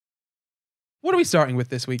What are we starting with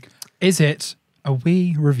this week? Is it a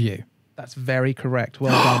wee review? That's very correct.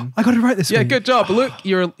 Well done. I got it right this week. Yeah, good job. Luke,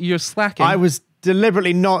 you're slacking. I was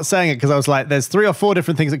deliberately not saying it because I was like, there's 3 or 4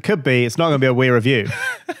 different things it could be. It's not going to be a wee review.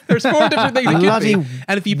 There's 4 different things it could Bloody be.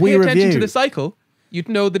 And if you pay wee attention to review. the cycle, you'd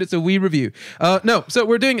know that it's a wee review. No, so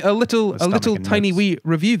we're doing a little tiny notes. wee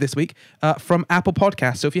review this week from Apple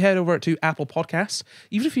Podcasts. So if you head over to Apple Podcasts,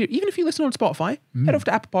 even if you listen on Spotify, head over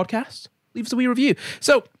to Apple Podcasts, leave us a wee review.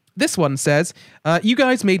 So this one says, you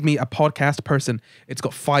guys made me a podcast person. It's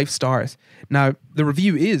got 5 stars. Now, the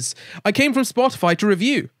review is, I came from Spotify to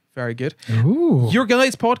review. Very good. Ooh. Your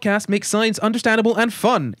guys' podcast makes science understandable and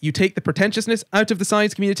fun. You take the pretentiousness out of the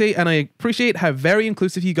science community, and I appreciate how very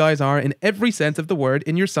inclusive you guys are in every sense of the word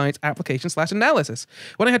in your science application/analysis.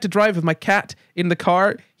 When I had to drive with my cat in the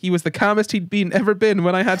car, he was the calmest he'd ever been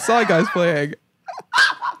when I had SCI GUYS playing.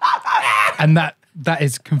 And that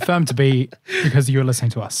is confirmed to be because you were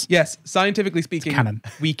listening to us. Yes, scientifically speaking, canon.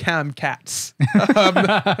 We calm cats.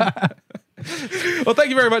 Well, thank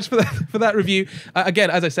you very much for that review. Again,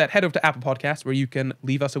 as I said, head over to Apple Podcasts where you can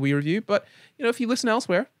leave us a wee review. But if you listen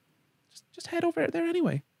elsewhere, just head over there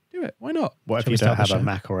anyway. Do it. Why not? What if Shall you we don't start the have a show?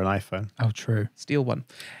 Mac or an iPhone? Oh, true. Steal one.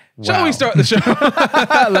 Wow. Shall we start the show?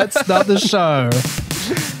 Let's start the show.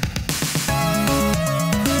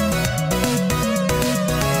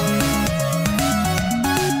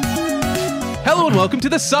 Hello and welcome to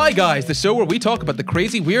the SCI GUYS, the show where we talk about the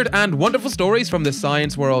crazy, weird, and wonderful stories from the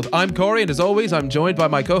science world. I'm Corey, and as always, I'm joined by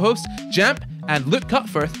my co-hosts, Jamp and Luke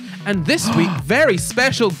Cutforth. And this week, very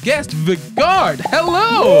special guest, Vegard.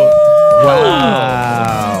 Hello!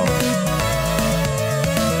 Wow.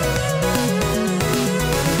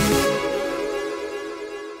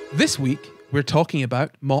 This week, we're talking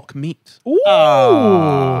about mock meat.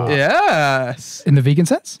 Oh. Yes. In the vegan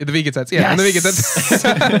sense? In the vegan sense, yeah. In the vegan sense.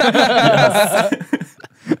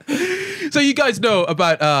 So you guys know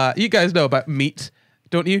about meat,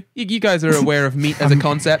 don't you? You guys are aware of meat as a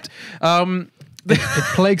concept. It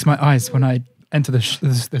plagues my eyes when I enter the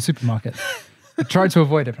supermarket. I try to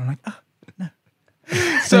avoid it, but I'm like, oh, no.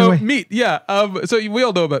 So Anyway. meat, yeah. So we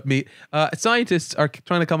all know about meat. Scientists are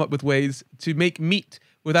trying to come up with ways to make meat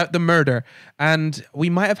without the murder, and we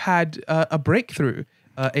might have had a breakthrough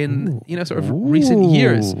in sort of recent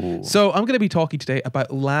years. So I'm going to be talking today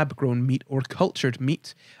about lab-grown meat or cultured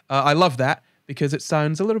meat. I love that because it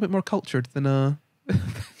sounds a little bit more cultured than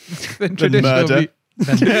than traditional murder. meat.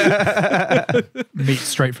 Meat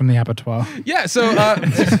straight from the abattoir. Yeah. So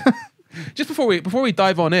just before we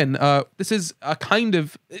dive on in, this is a kind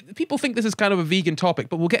of, people think this is kind of a vegan topic,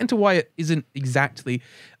 but we'll get into why it isn't exactly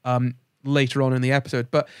later on in the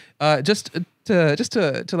episode. But just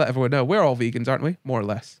to let everyone know, we're all vegans, aren't we? More or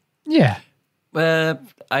less. Yeah.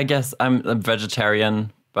 I guess I'm a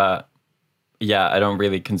vegetarian, but yeah, I don't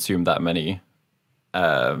really consume that many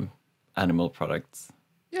animal products.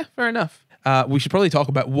 Yeah, fair enough. We should probably talk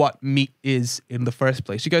about what meat is in the first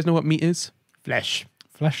place. You guys know what meat is? Flesh.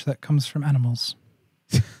 Flesh that comes from animals.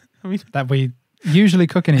 I mean, That we usually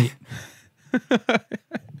cook and eat.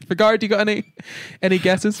 Vegard, you got any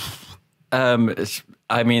guesses?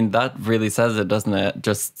 I mean, that really says it, doesn't it?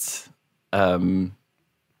 Just, I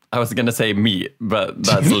was going to say meat, but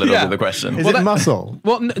that's a little Yeah. bit of the question. Is it muscle?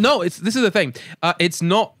 Well, no. This is the thing. It's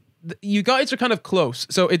not. You guys are kind of close.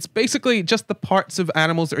 So it's basically just the parts of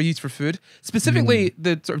animals that are used for food. Specifically,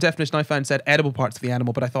 the sort of definition I found said edible parts of the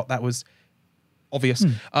animal, but I thought that was obvious.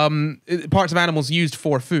 Parts of animals used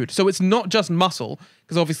for food. So it's not just muscle,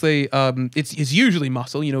 because obviously it's usually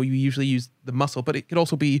muscle. You usually use the muscle, but it could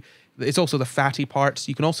also be. It's also the fatty parts.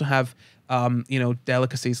 You can also have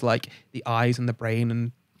delicacies like the eyes and the brain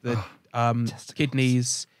and the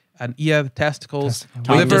kidneys. And the testicles,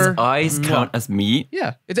 Wait, liver. does eyes count as meat?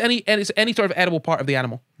 Yeah, it's any sort of edible part of the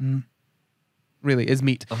animal. Really, is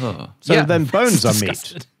meat. Oh. So Yeah. then bones are meat.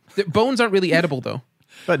 Disgusted. The bones aren't really edible though.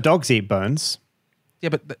 But dogs eat bones. Yeah,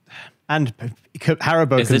 but And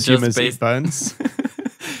Haribo Is it just consumers eat based- bones.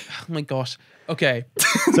 oh my gosh. Okay,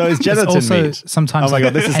 So is There's gelatin also meat. sometimes Oh my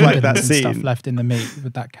God, this is like that tendons and stuff scene. left in the meat.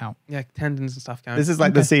 Would that count? yeah, tendons and stuff count. This is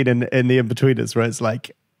like the scene in the In-Betweeners where it's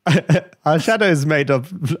like, our shadow is made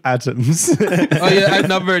of atoms. oh yeah,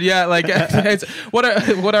 outnumbered. Yeah, like it's what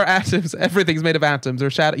are atoms? Everything's made of atoms or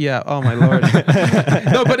shadow. Yeah. Oh my lord.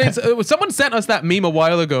 No, but it's someone sent us that meme a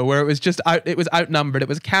while ago where it was just it was outnumbered. It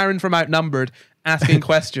was Karen from Outnumbered asking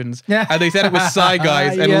questions. Yeah. And they said it was SCI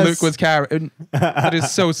GUYS and Yes. Luke was Karen. That is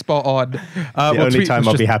so spot on. The only time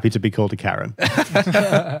I'll be happy to be called a Karen.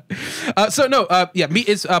 Meat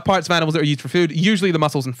is parts of animals that are used for food, usually the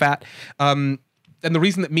muscles and fat. And the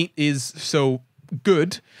reason that meat is so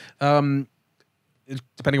good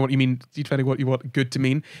depending on what you mean, depending on what you want good to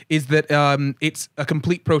mean, is that it's a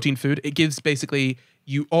complete protein food. It gives basically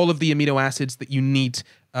you all of the amino acids that you need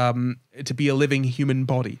to be a living human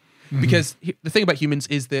body. Because the thing about humans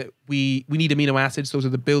is that we need amino acids. Those are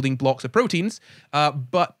the building blocks of proteins,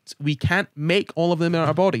 but we can't make all of them in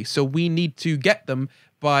our body. So we need to get them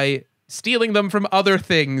by stealing them from other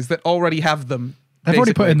things that already have them. They've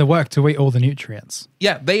already put in the work to eat all the nutrients.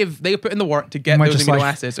 Yeah, they've put in the work to get And we're those just amino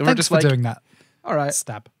like, acids. And Thanks we're just for like, doing that. all right.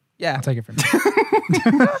 Stab. Yeah. I'll take it from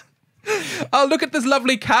you. Oh, look at this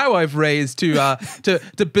lovely cow I've raised to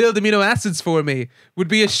build amino acids for me. Would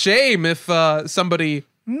be a shame if somebody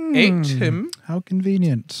ate him. How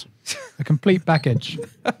convenient. A complete package.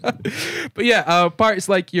 But yeah, parts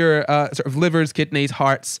like your sort of livers, kidneys,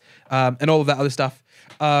 hearts, and all of that other stuff.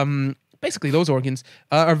 Basically, those organs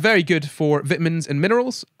are very good for vitamins and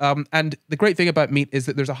minerals. And the great thing about meat is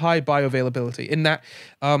that there's a high bioavailability in that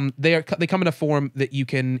they come in a form that you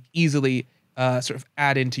can easily sort of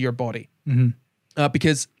add into your body.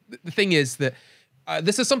 Because the thing is that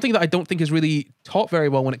this is something that I don't think is really taught very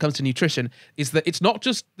well when it comes to nutrition. Is that it's not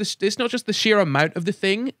just the sheer amount of the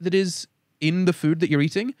thing that is in the food that you're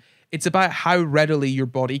eating. It's about how readily your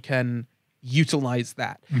body can utilize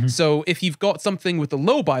that. So if you've got something with a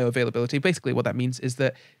low bioavailability, basically what that means is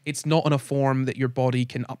that it's not in a form that your body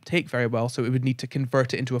can uptake very well, so it would need to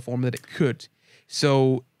convert it into a form that it could.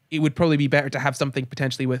 So it would probably be better to have something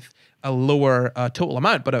potentially with a lower total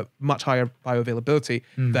amount, but a much higher bioavailability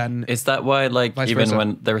than... Is that why, like, vice even versa.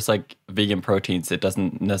 when there's like vegan proteins, it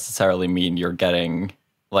doesn't necessarily mean you're getting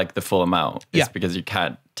like the full amount? It's Yeah. because you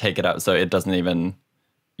can't take it out, so it doesn't even...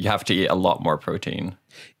 You have to eat a lot more protein.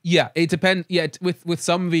 Yeah, it depends. Yeah, with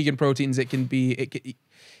some vegan proteins, it can be...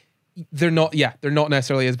 they're not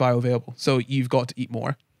necessarily as bioavailable, so you've got to eat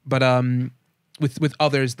more. But with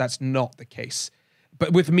others, that's not the case.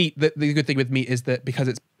 But with meat, the good thing with meat is that because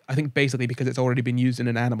it's already been used in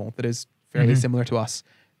an animal that is fairly similar to us.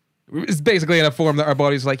 It's basically in a form that our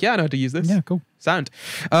body's like, yeah, I know how to use this. Yeah, cool. Sound.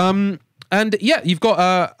 And yeah, you've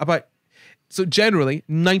got so generally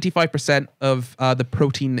 95% of the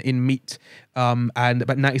protein in meat and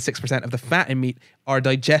about 96% of the fat in meat are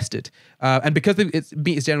digested. And because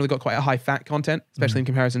meat has generally got quite a high fat content, especially in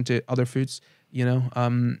comparison to other foods, you know,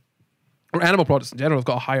 or animal products in general have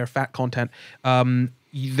got a higher fat content.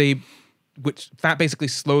 Which fat basically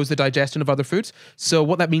slows the digestion of other foods. So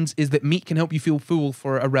what that means is that meat can help you feel full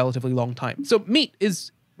for a relatively long time. So meat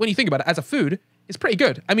is, when you think about it, as a food, is pretty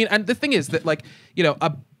good. I mean, and the thing is that, like, you know,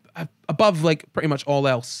 above like pretty much all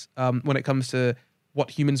else, when it comes to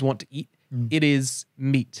what humans want to eat, it is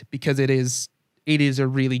meat, because it is a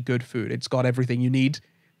really good food. It's got everything you need,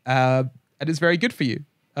 and it's very good for you.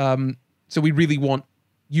 So we really want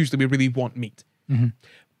meat.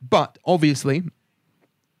 But obviously,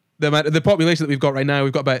 the population that we've got right now,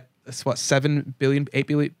 we've got about 7 billion, 8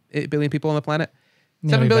 billion people on the planet.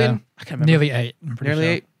 7 billion? There. I can't remember. Nearly 8. I'm pretty Nearly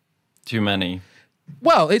sure. 8. Too many.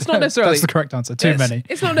 Well, it's not necessarily. That's the correct answer. Too many.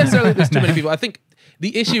 It's not necessarily that there's too many people. I think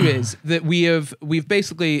the issue is that we've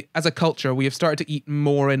basically, as a culture, we have started to eat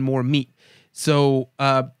more and more meat. So,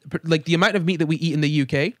 like the amount of meat that we eat in the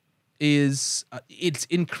UK is it's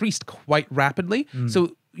increased quite rapidly.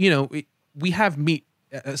 So, you know, we have meat,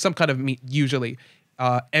 some kind of meat usually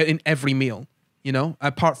in every meal. You know,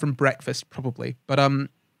 apart from breakfast probably, but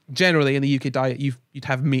generally in the UK diet, you'd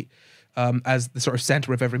have meat as the sort of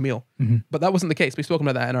center of every meal. But that wasn't the case. We've spoken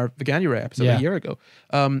about that in our Veganuary episode a year ago.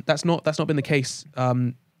 That's not been the case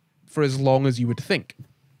for as long as you would think.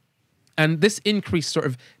 And this increased sort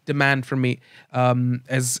of demand for meat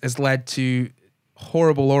has led to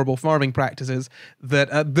horrible farming practices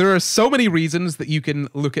that there are so many reasons that you can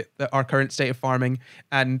look at our current state of farming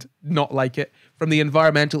and not like it, from the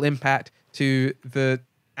environmental impact to the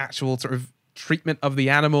actual sort of treatment of the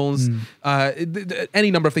animals,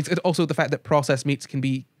 any number of things. And also the fact that processed meats can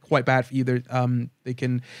be quite bad for you. They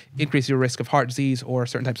can increase your risk of heart disease or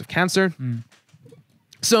certain types of cancer.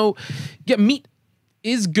 So yeah, meat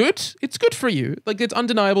is good. It's good for you. Like, it's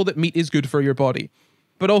undeniable that meat is good for your body,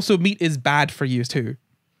 but also meat is bad for you too.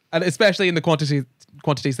 And especially in the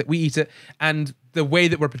quantities that we eat it and the way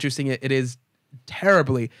that we're producing it, it is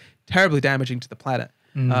terribly damaging to the planet.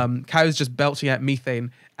 Cows just belching out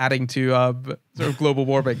methane, adding to sort of global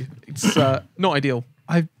warming. It's not ideal.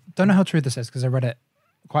 I don't know how true this is because I read it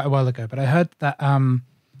quite a while ago, but I heard that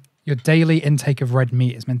your daily intake of red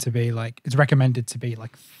meat is meant to be like, it's recommended to be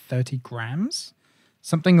like 30 grams,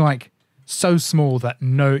 something like so small that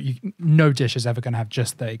no dish is ever going to have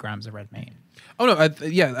just 30 grams of red meat. Oh no, I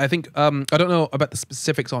think I don't know about the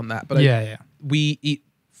specifics on that, but we eat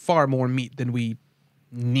far more meat than we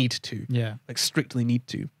need to. Yeah. Like strictly need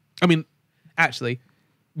to. I mean, actually,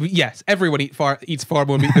 yes, everyone eats far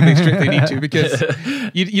more meat than they strictly need to, because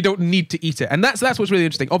you don't need to eat it. And that's what's really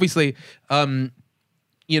interesting. Obviously, if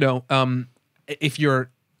you're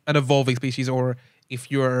an evolving species, or if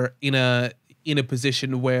you're in a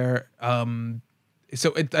position where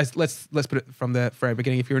let's put it from the very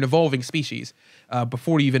beginning. If you're an evolving species,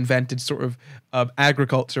 before you've invented sort of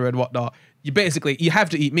agriculture and whatnot, you have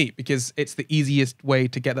to eat meat, because it's the easiest way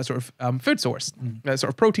to get that sort of food source, that sort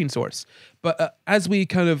of protein source. But as we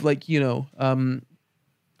kind of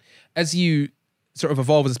as you sort of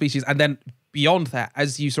evolve as a species, and then beyond that,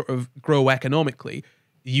 as you sort of grow economically,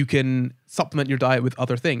 you can supplement your diet with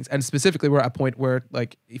other things. And specifically, we're at a point where,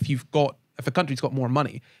 like, if a country's got more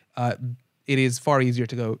money, it is far easier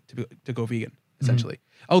to go vegan, essentially.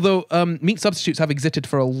 Although meat substitutes have existed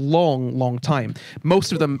for a long, long time,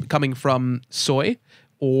 most of them coming from soy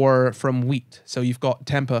or from wheat. So you've got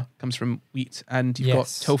tempeh comes from wheat, and you've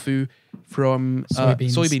got tofu from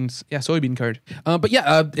soybeans. Yeah, soybean curd.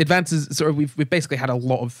 Advances. Sort of, we've basically had a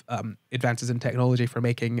lot of advances in technology for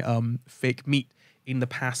making fake meat in the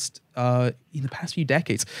past few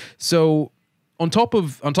decades. So on top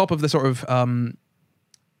of the sort of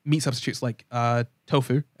meat substitutes like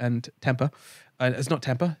tofu and tempeh. It's not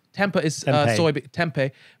tempeh. Tempeh is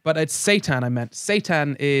tempeh, but it's seitan. I meant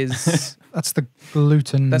seitan is that's the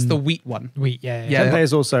gluten. That's the wheat one. Wheat, yeah. Tempeh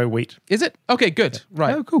is also wheat. Is it? Okay, good.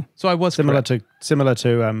 Right. Oh, cool. So I was similar correct. to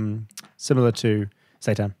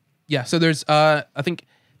seitan. Yeah. So there's I think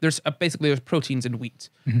there's proteins in wheat,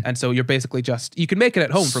 and so you're basically you can make it at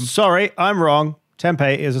home from. Sorry, I'm wrong.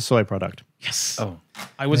 Tempeh is a soy product. Yes. Oh,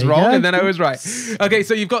 I was wrong, and then I was right. Okay,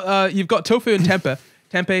 so you've got tofu and tempeh.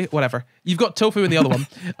 Tempeh, whatever. You've got tofu in the other one.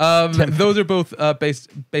 Those are both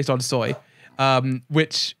based on soy,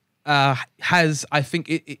 which has, I think,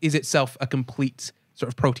 is itself a complete sort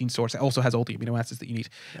of protein source. It also has all the amino acids that you need.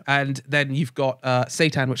 Yeah. And then you've got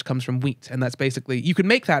seitan, which comes from wheat, and that's basically, you can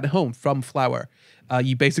make that at home from flour.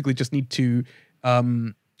 You basically just need to,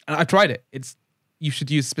 and I tried it. You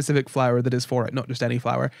should use specific flour that is for it, not just any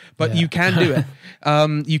flour. But you can do it.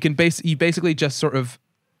 You basically just sort of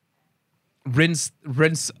rinse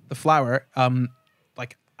the flour out,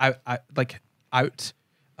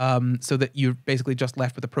 so that you're basically just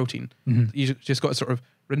left with the protein. You just got to sort of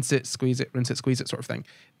rinse it, squeeze it sort of thing,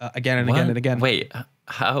 again and again and again. Wait,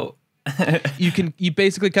 how? you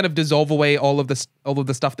basically kind of dissolve away all of the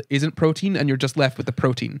stuff that isn't protein, and you're just left with the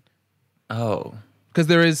protein. Oh, because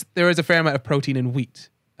there is a fair amount of protein in wheat,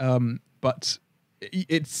 but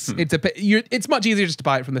it's much easier just to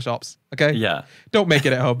buy it from the shops. Okay, yeah, don't make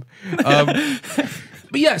it at home.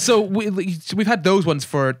 But yeah, so we've had those ones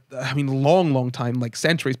for long time, like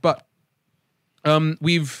centuries. But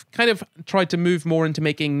we've kind of tried to move more into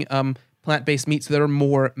making plant-based meats that are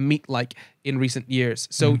more meat-like in recent years.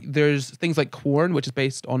 So there's things like corn, which is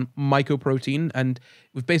based on mycoprotein, and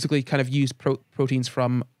we've basically kind of used proteins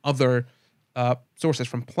from other sources,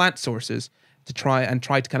 from plant sources, to try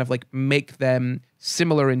to kind of like make them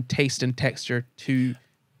similar in taste and texture to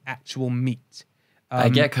actual meat. I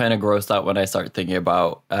get kind of grossed out when I start thinking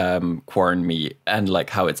about corn meat and like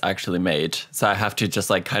how it's actually made. So I have to just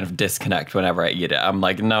like kind of disconnect whenever I eat it. I'm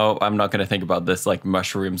like, no, I'm not going to think about this like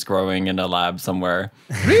mushrooms growing in a lab somewhere.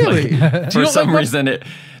 Really? For some reason,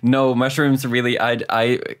 mushrooms really,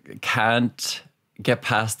 I can't get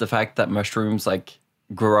past the fact that mushrooms like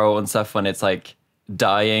grow and stuff when it's like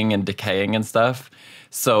dying and decaying and stuff.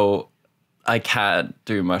 So I can't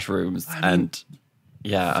do mushrooms.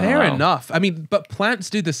 Yeah, fair enough. But plants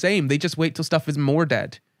do the same. They just wait till stuff is more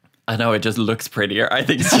dead. I know, it just looks prettier. I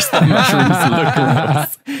think it's just that mushrooms look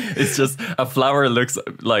gross. It's just a flower looks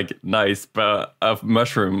like nice, but a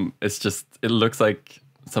mushroom, it looks like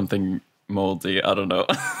something moldy. I don't know.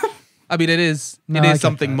 It is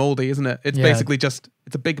something moldy, isn't it? It's basically just,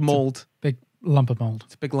 it's a big mold. Big lump of mold.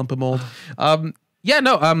 It's a big lump of mold. When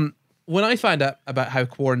I found out about how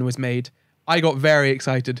corn was made, I got very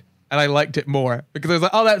excited. And I liked it more because I was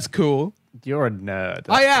like, oh, that's cool. You're a nerd.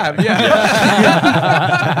 I am, yeah.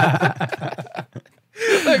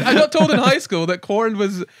 Look, I got told in high school that corn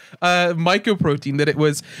was mycoprotein, that it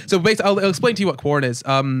was... So basically, I'll explain to you what corn is.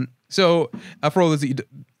 For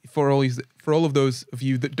all of those of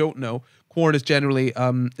you that don't know, corn is generally...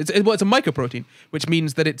 it's a mycoprotein, which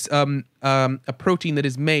means that it's a protein that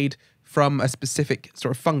is made from a specific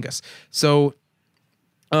sort of fungus. So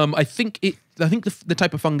I think the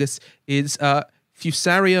type of fungus is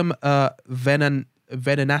Fusarium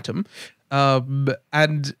venenatum,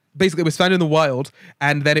 and basically it was found in the wild,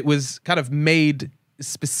 and then it was kind of made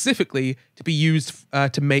specifically to be used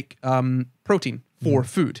to make protein for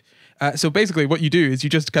food. So basically, what you do is you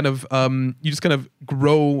just kind of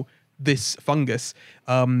grow this fungus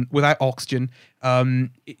without oxygen.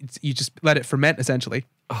 You just let it ferment essentially.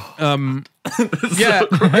 Yeah,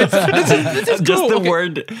 this is Just cool. the Okay.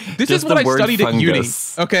 word. This just is what the I word studied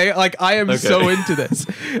fungus. at uni. Okay, like I am so into this.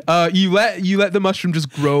 You let the mushroom just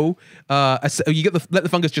grow. Let the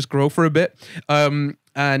fungus just grow for a bit, and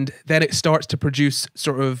then it starts to produce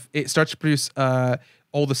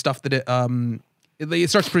all the stuff that it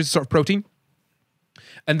starts to produce sort of protein,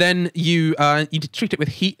 and then you treat it with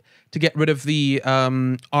heat to get rid of the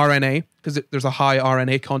RNA, because there's a high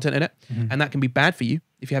RNA content in it, and that can be bad for you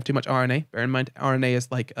if you have too much RNA. Bear in mind, RNA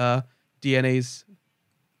is like DNA's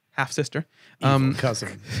half sister.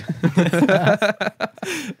 Cousin.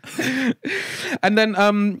 And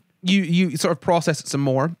then you sort of process it some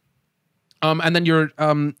more, and then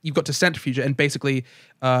you've got to centrifuge it and basically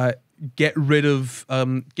get rid of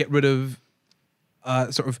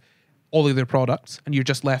sort of all of their products, and you're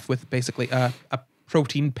just left with basically a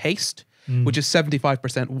protein paste, which is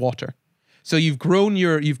 75% water. So you've grown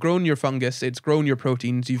your fungus, it's grown your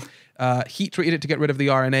proteins, you've heat treated it to get rid of the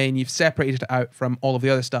RNA, and you've separated it out from all of the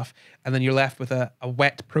other stuff, and then you're left with a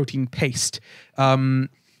wet protein paste. And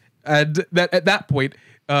at that point,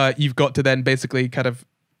 you've got to then basically kind of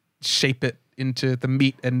shape it into the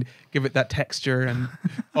meat and give it that texture and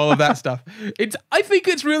all of that stuff. I think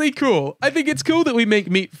it's really cool. I think it's cool that we make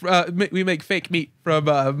meat. We make fake meat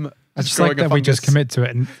from. I just like that we just commit to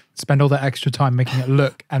it and spend all that extra time making it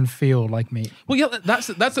look and feel like meat. Well, yeah,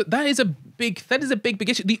 that is a big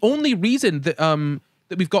issue. The only reason that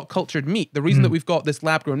that we've got cultured meat, the reason that we've got this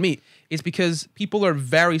lab grown meat, is because people are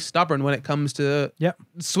very stubborn when it comes to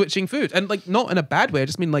switching food, and like not in a bad way. I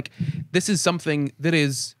just mean like this is something that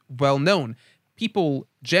is well known. People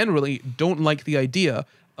generally don't like the idea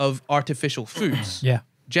of artificial foods.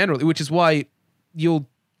 Generally, which is why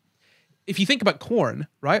if you think about corn,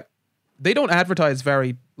 right? They don't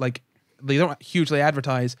hugely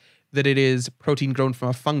advertise that it is protein grown from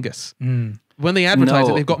a fungus. When they advertise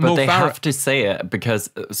it, they've got but Mo they Farah. have to say it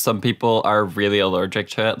because some people are really allergic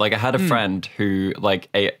to it. Like I had a friend who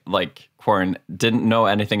ate corn, didn't know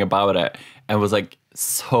anything about it, and was like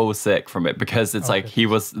so sick from it because it's he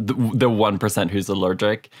was the 1% who's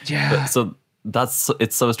allergic. Yeah. So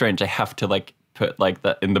it's so strange. They have to put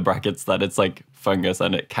that in the brackets that it's like fungus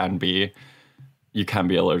and you can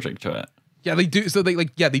be allergic to it. Yeah, they do. So they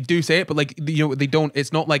do say it, but they don't.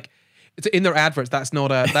 It's not like it's in their adverts. That's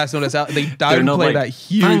not a. They downplay that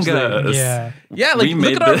hugely. Fungus. Yeah. Yeah, look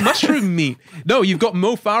at our mushroom meat. No, you've got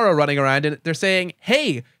Mo Farah running around and they're saying,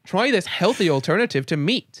 "Hey, try this healthy alternative to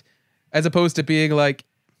meat," as opposed to being like,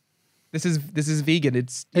 "This is vegan.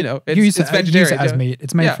 It's it's vegetarian. Use it as meat.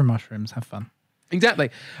 It's made from mushrooms. Have fun." Exactly.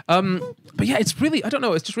 But yeah, it's really, I don't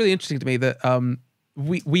know. It's just really interesting to me that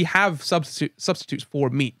we have substitutes for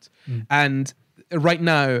meat, and right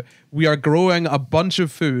now we are growing a bunch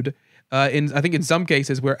of food. I think in some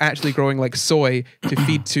cases we're actually growing like soy to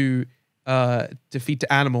feed to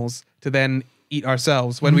animals to then eat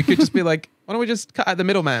ourselves. When we could just be like, why don't we just cut out the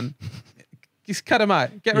middleman? Just cut him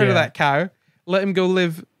out. Get rid of that cow. Let him go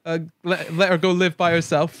live. Let her go live by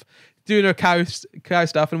herself, doing her cow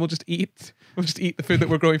stuff, and we'll just eat. We'll just eat the food that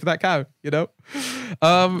we're growing for that cow,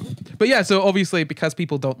 But yeah, so obviously because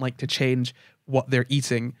people don't like to change what they're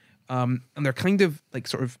eating, and they're kind of like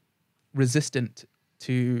sort of resistant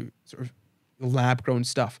to sort of lab grown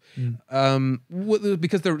stuff,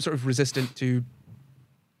 because they're sort of resistant to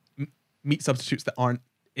meat substitutes that aren't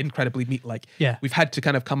incredibly meat-like. Yeah. We've had to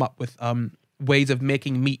kind of come up with ways of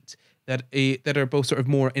making meat that are both sort of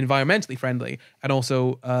more environmentally friendly and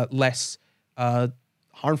also less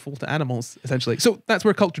harmful to animals, essentially. So that's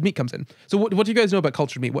where cultured meat comes in. So what do you guys know about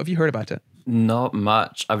cultured meat? What have you heard about it? Not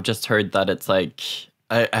much. I've just heard that it's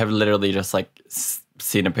I have literally just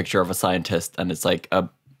seen a picture of a scientist, and it's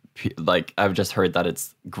I've just heard that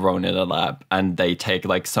it's grown in a lab, and they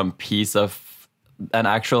take some piece of an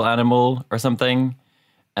actual animal or something,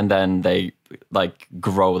 and then they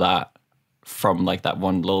grow that from that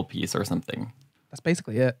one little piece or something. That's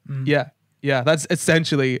basically it. Yeah. That's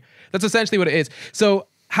essentially what it is. So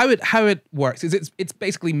how it works is it's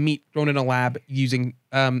basically meat grown in a lab using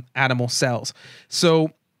animal cells.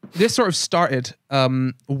 So this sort of started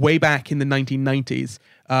way back in the 1990s,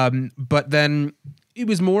 but then it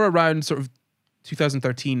was more around sort of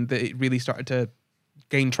 2013 that it really started to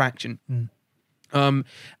gain traction.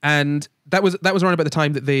 And that was around about the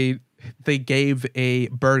time that they gave a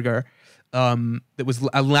burger that was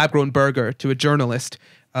a lab grown burger to a journalist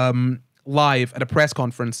live at a press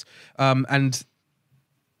conference, and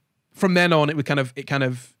from then on it kind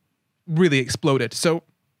of really exploded. So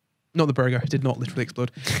not the burger, it did not literally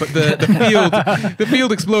explode, but the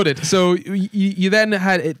field exploded. So you then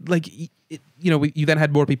had it like, you then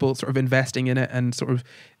had more people sort of investing in it and sort of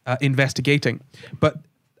investigating. But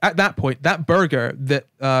at that point, that burger that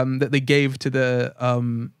they gave to the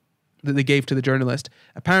journalist,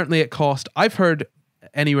 apparently it cost, I've heard,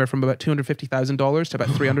 anywhere from about $250,000 to about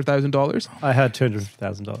 $300,000. I heard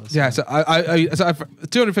 $250,000. Yeah, so I've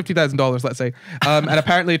 $250,000, let's say, and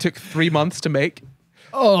apparently it took 3 months to make.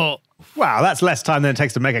 Oh, wow, that's less time than it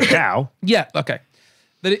takes to make a cow. Yeah, okay,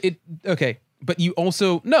 okay, but you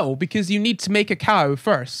also no, because you need to make a cow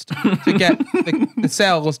first to get the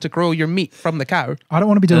cells to grow your meat from the cow. I don't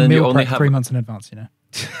want to be doing meal prep 3 months in advance,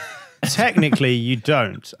 Technically, you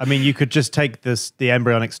don't. I mean, you could just take the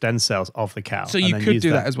embryonic stem cells off the cow. So you could do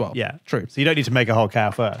that as well. Yeah, true. So you don't need to make a whole cow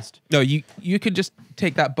first. No, you could just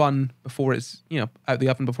take that bun before it's out the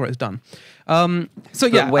oven before it's done. So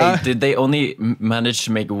yeah. But wait, did they only manage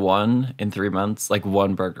to make one in 3 months, like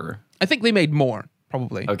one burger? I think they made more,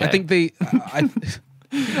 probably. Okay. I think they.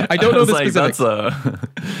 I don't know the specifics.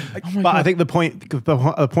 But I think the point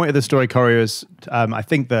of the story, Corey, is I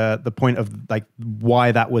think the point of like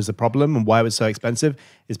why that was a problem and why it was so expensive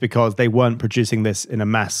is because they weren't producing this in a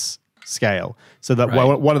mass scale. So that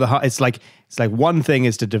one of the it's like one thing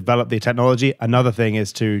is to develop the technology, another thing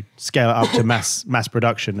is to scale it up to mass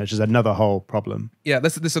production, which is another whole problem. Yeah,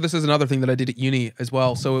 this is another thing that I did at uni as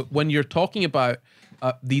well. So when you're talking about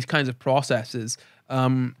these kinds of processes.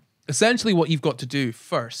 Essentially what you've got to do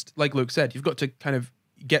first, like Luke said, you've got to kind of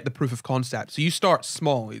get the proof of concept. So you start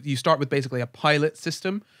small. You start with basically a pilot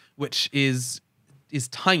system, which is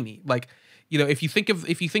tiny. Like, if you think of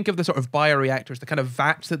the sort of bioreactors, the kind of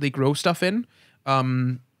vats that they grow stuff in,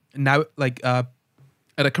 now like at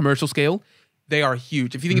a commercial scale, they are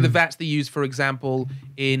huge. If you think of the vats they use, for example,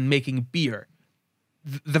 in making beer,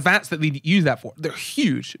 the vats that they use that for, they're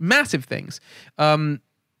huge, massive things.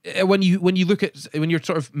 When you're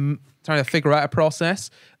sort of trying to figure out a process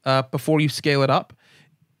before you scale it up,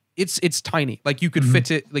 it's tiny. Like you could fit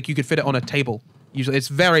it on a table. Usually, it's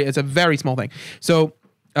a very small thing. So,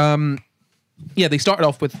 they started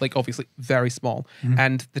off with like obviously very small,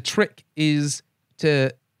 and the trick is to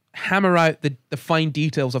hammer out the fine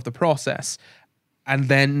details of the process, and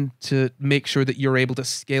then to make sure that you're able to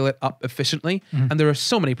scale it up efficiently. And there are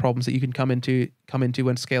so many problems that you can come into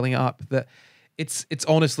when scaling it up that. It's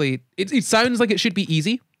honestly, it sounds like it should be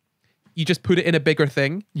easy. You just put it in a bigger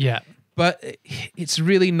thing. Yeah. But it's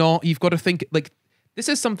really not. You've got to think, like, this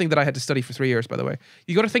is something that I had to study for 3 years, by the way.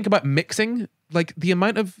 You got to think about mixing. Like the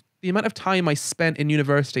amount of time I spent in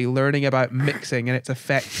university learning about mixing and its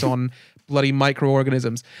effects on bloody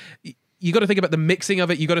microorganisms. You got to think about the mixing of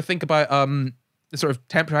it. You got to think about the sort of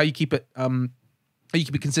temperature, how you keep it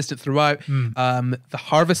consistent throughout, the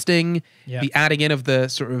harvesting, the adding in of the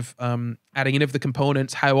sort of adding in of the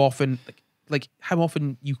components, how often how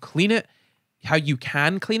often you clean it, how you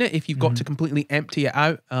can clean it if you've got to completely empty it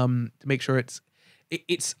out to make sure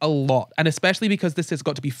it's a lot. And especially because this has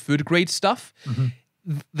got to be food grade stuff,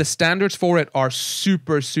 the standards for it are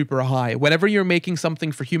super, super high. Whenever you're making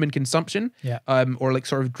something for human consumption, or like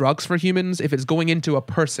sort of drugs for humans, if it's going into a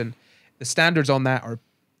person, the standards on that are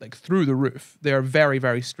like through the roof. They are very,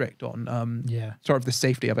 very strict on sort of the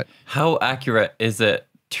safety of it. How accurate is it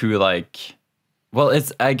to like? Well,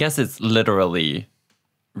 I guess it's literally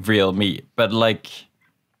real meat, but like,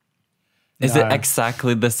 is it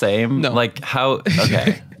exactly the same? No. Like how?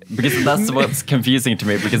 Okay, because that's what's confusing to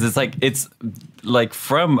me. Because it's like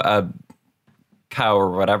from a cow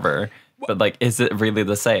or whatever, but like, is it really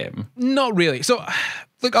the same? Not really. So.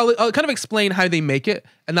 Look, I'll kind of explain how they make it,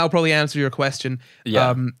 and that'll probably answer your question.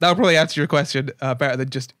 Yeah. That'll probably answer your question better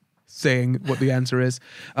than just saying what the answer is.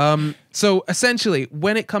 So essentially,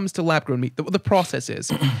 when it comes to lab-grown meat, the process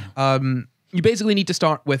is you basically need to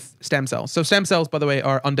start with stem cells. So stem cells, by the way,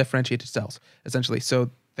 are undifferentiated cells, essentially.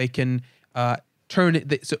 So they can turn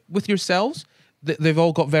it. So with your cells, they've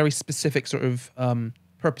all got very specific sort of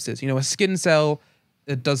purposes. A skin cell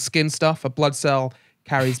does skin stuff. A blood cell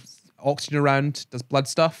carries oxygen around, does blood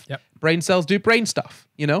stuff. Yep. Brain cells do brain stuff,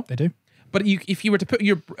 They do. But if you were to put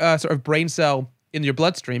your sort of brain cell in your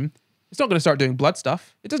bloodstream, it's not going to start doing blood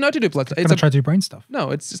stuff. It doesn't know how to do blood stuff. It's going to try to do brain stuff. No,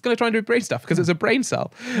 it's just going to try and do brain stuff because it's a brain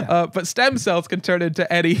cell. Yeah. But stem cells can turn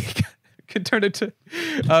into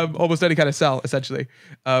almost any kind of cell, essentially.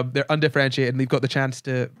 They're undifferentiated and they've got the chance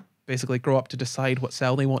to basically grow up to decide what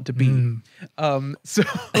cell they want to be. So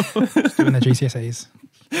just doing their GCSEs.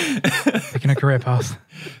 Picking a career path.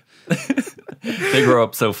 They grow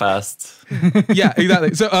up so fast. Yeah,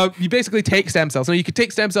 exactly. So you basically take stem cells. So you could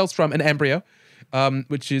take stem cells from an embryo,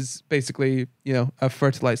 which is basically a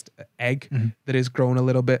fertilized egg that is grown a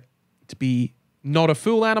little bit to be not a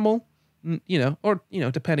full animal, you know, or, you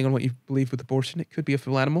know, depending on what you believe with abortion, it could be a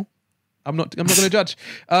full animal. I'm not going to judge.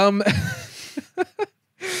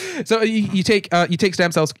 So you take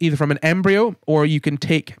stem cells either from an embryo, or you can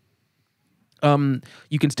take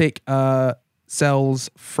cells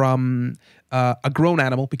from a grown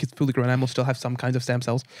animal, because fully grown animals still have some kinds of stem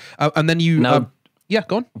cells, and then you yeah,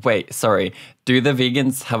 go on. Wait, sorry. Do the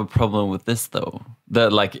vegans have a problem with this though? The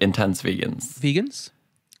like intense vegans?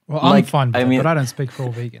 Well, Like, I'm fine with I it, mean- but I don't speak for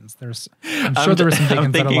all vegans. I'm sure there are some I'm vegans that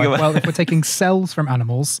are thinking like, about- well, if we're taking cells from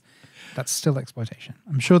animals, that's still exploitation.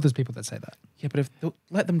 I'm sure there's people that say that. Yeah, but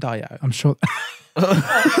let them die out. I'm sure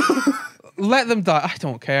Let them die. I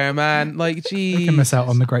don't care, man. Like, they geez. can miss out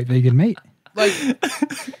on the great vegan meat. Like,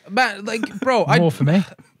 man, like, bro, More for me.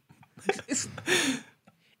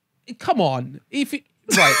 Come on.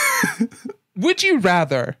 Right. Would you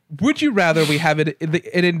rather we have an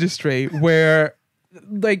industry where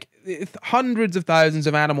like hundreds of thousands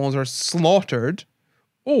of animals are slaughtered,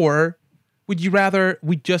 or would you rather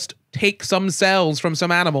we just take some cells from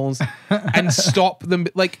some animals and stop them?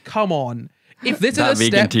 Like, come on. If this That is a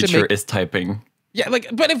vegan step to teacher make, is typing. yeah, like,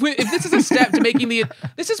 but if this is a step to making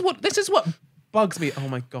this is what bugs me. Oh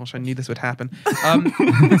my gosh, I knew this would happen.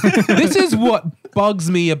 This is what bugs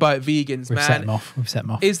me about vegans, We've man. set them off. We've set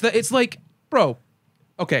them off. Is that it's like, bro,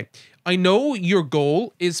 okay, I know your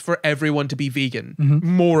goal is for everyone to be vegan,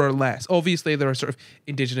 more or less. Obviously, there are sort of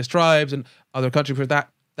indigenous tribes and other countries where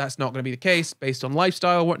that's not going to be the case based on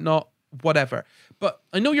lifestyle, whatnot, whatever. But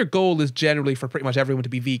I know your goal is generally for pretty much everyone to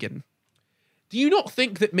be vegan. Do you not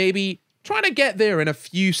think that maybe trying to get there in a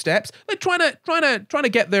few steps, like trying to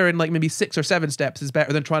get there in like maybe 6 or 7 steps is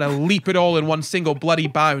better than trying to leap it all in one single bloody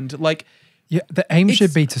bound? Like, Yeah, the aim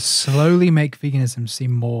should be to slowly make veganism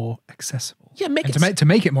seem more accessible. Yeah, make and it to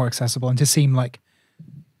make it more accessible and to seem like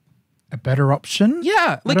a better option.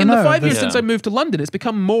 yeah, like don't in the know, 5 years there's- since I moved to London, it's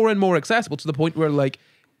become more and more accessible to the point where like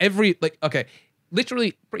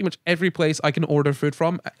literally pretty much every place I can order food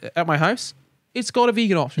from at my house, it's got a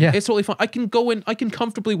vegan option. Yeah. It's totally fine. I can go in, I can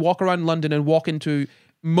comfortably walk around London and walk into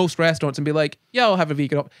most restaurants and be like, yeah, I'll have a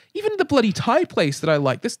vegan option. Even the bloody Thai place that I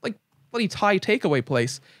like, this like bloody Thai takeaway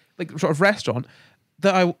place, like sort of restaurant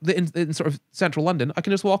that in sort of central London, I can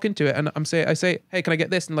just walk into it and I say, hey, can I get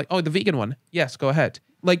this? And like, oh, the vegan one. Yes, go ahead.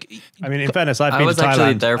 Like, I mean, in fairness, I've I been was to Thailand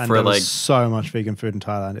actually there and for, there was like- so much vegan food in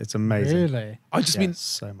Thailand. It's amazing. Really? I just Yeah, mean,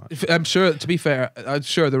 so much. I'm sure, to be fair, I'm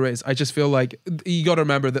sure there is. I just feel like you got to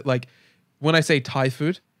remember that, like, when I say Thai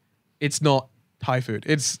food, it's not Thai food.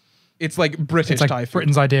 It's like British It's like Thai food.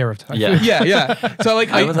 Britain's idea of Thai Yeah. food. Yeah. So like,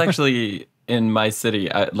 I was actually in my city,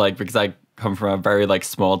 because I come from a very like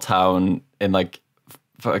small town in like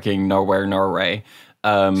fucking nowhere, Norway.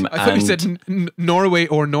 I thought you said Norway,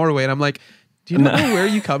 and I'm like, do you know where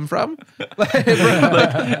you come from?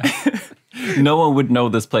 No one would know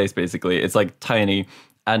this place. Basically, it's like tiny.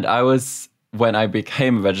 And when I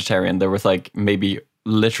became a vegetarian, there was like maybe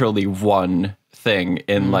literally one thing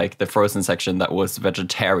in like the frozen section that was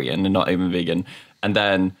vegetarian and not even vegan. And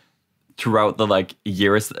then throughout the like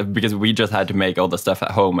years, because we just had to make all the stuff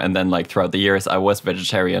at home, and then like throughout the years I was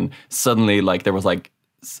vegetarian, suddenly like there was like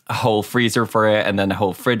a whole freezer for it, and then a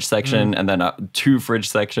whole fridge section, and then 2 fridge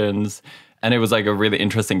sections, and it was like a really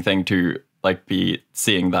interesting thing to like be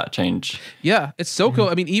seeing that change. Yeah, it's so cool.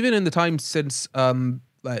 I mean, even in the time since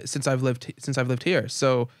I've lived here.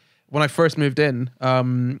 So when I first moved in,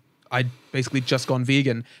 I'd basically just gone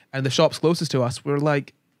vegan, and the shops closest to us were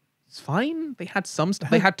like, it's fine. They had some stuff.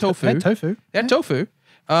 They had tofu. They had tofu. They had tofu.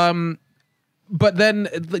 But then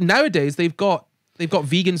nowadays they've got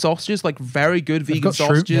vegan sausages, like very good They've vegan got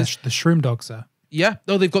sausages. the shroom dogs are. Yeah.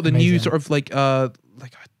 No, they've got the new Amazing. sort of like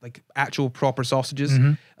actual proper sausages.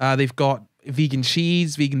 Mm-hmm. They've got vegan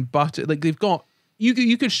cheese, vegan butter. Like they've got you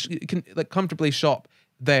can like comfortably shop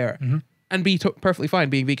there Mm-hmm. and be perfectly fine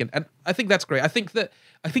being vegan. And I think that's great. I think that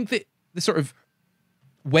the sort of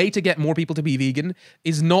way to get more people to be vegan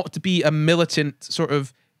is not to be a militant sort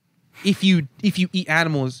of if you eat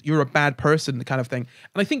animals, you're a bad person kind of thing.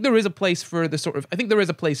 And I think there is a place for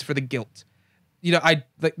the guilt. You know,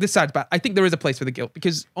 this sounds bad. I think there is a place for the guilt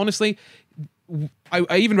because honestly,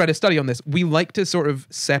 I even read a study on this. We like to sort of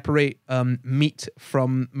separate meat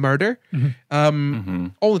from murder. All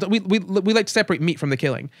the time. We like to separate meat from the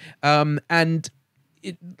killing. And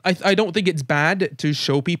I don't think it's bad to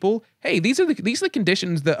show people, hey, these are the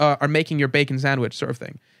conditions that are making your bacon sandwich sort of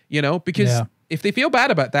thing. You know, because if they feel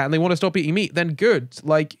bad about that and they want to stop eating meat, then good.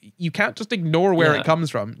 Like you can't just ignore where it comes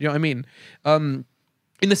from. You know what I mean?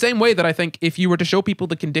 In the same way that I think if you were to show people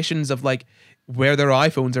the conditions of like where their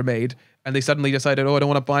iPhones are made and they suddenly decided, oh, I don't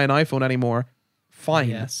want to buy an iPhone anymore, fine.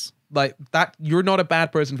 Yes. like that. You're not a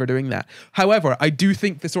bad person for doing that. However, I do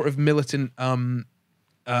think the sort of militant,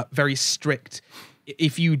 very strict.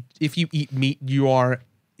 If you eat meat, you are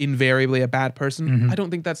invariably a bad person. I don't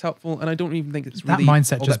think that's helpful, and I don't even think it's really that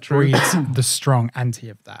mindset all just that true. breeds the strong anti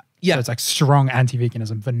of that. Yeah. So it's like strong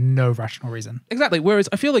anti-veganism for no rational reason. Exactly. Whereas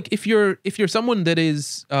I feel like if you're someone that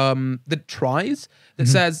is that tries that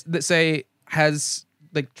says that say has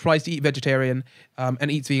like tries to eat vegetarian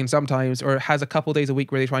and eats vegan sometimes, or has a couple days a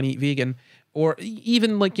week where they try and eat vegan, or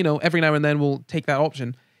even like every now and then will take that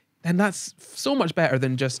option, then that's so much better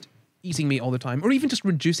than just eating meat all the time, or even just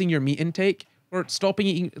reducing your meat intake, or stopping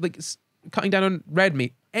eating, like cutting down on red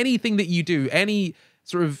meat. Anything that you do, any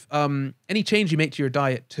sort of any change you make to your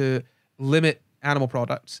diet to limit animal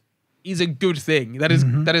products is a good thing. That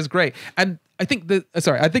is great. And I think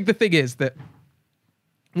the thing is that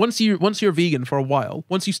once you're vegan for a while,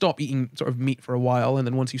 once you stop eating sort of meat for a while, and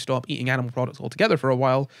then once you stop eating animal products altogether for a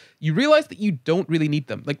while, you realize that you don't really need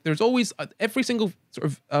them. Like there's always every single sort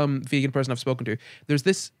of vegan person I've spoken to, there's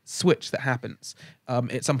this switch that happens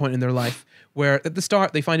at some point in their life where at the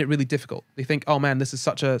start they find it really difficult. They think, oh man, this is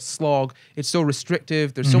such a slog. It's so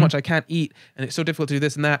restrictive. There's so much I can't eat, and it's so difficult to do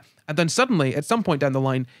this and that. And then suddenly, at some point down the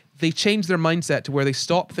line, they change their mindset to where they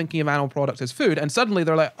stop thinking of animal products as food, and suddenly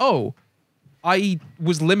they're like, oh, I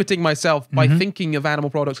was limiting myself by thinking of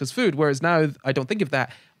animal products as food, whereas now I don't think of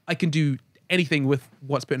that. I can do anything with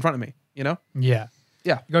what's put in front of me, Yeah.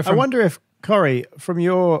 Yeah. I wonder if, Corey, from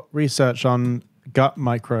your research on gut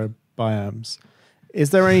microbiomes,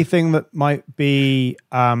 is there anything that might be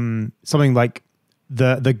something like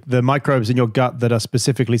the microbes in your gut that are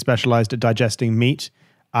specifically specialized at digesting meat,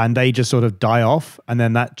 and they just sort of die off, and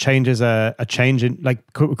then that changes a change in,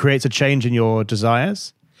 like, creates a change in your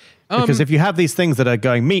desires? Because if you have these things that are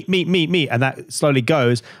going meat, and that slowly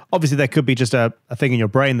goes, obviously there could be just a thing in your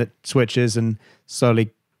brain that switches and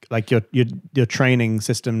slowly, like your training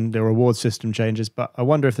system, the reward system changes. But I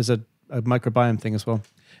wonder if there's a microbiome thing as well.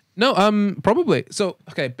 No, probably. So,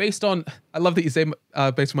 okay, I love that you say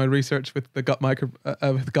based on my research with the gut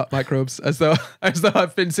microbes, as though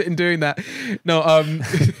I've been sitting doing that. No,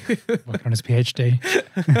 working on his PhD.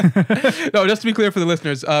 No, just to be clear for the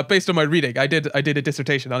listeners, based on my reading, I did a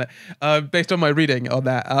dissertation on it. Based on my reading on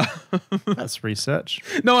that, that's research.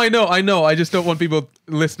 No, I know. I just don't want people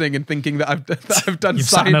listening and thinking that I've done. You've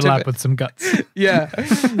sat in a lab with some guts. Yeah,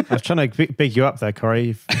 I was trying to big you up there,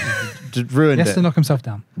 Corey. You've ruined it. He has to knock himself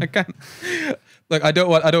down. I can't. Look, I don't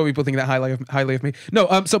want people thinking that highly of me.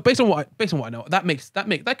 No, so based on what I know,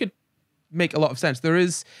 that could make a lot of sense. There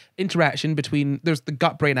is interaction between, there's the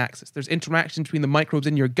gut-brain axis. There's interaction between the microbes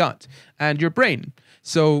in your gut and your brain.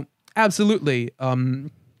 So absolutely,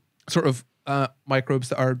 sort of microbes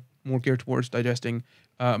that are more geared towards digesting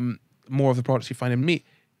more of the products you find in meat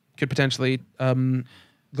could potentially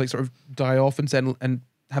like sort of die off and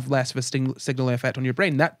have less of a signaling effect on your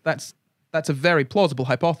brain. That's a very plausible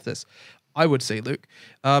hypothesis, I would say, Luke.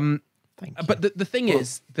 Thank you. But the thing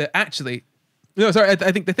is that actually, I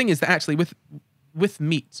think the thing is that actually with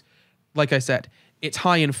meat, like I said, it's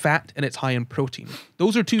high in fat and it's high in protein.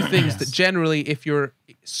 Those are two things that generally, if you're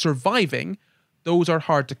surviving, those are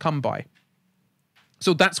hard to come by.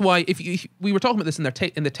 So that's why we were talking about this in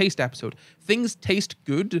the taste episode. Things taste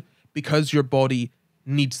good because your body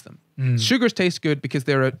needs them. Sugars taste good because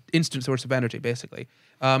they're an instant source of energy, basically.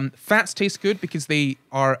 Fats taste good because they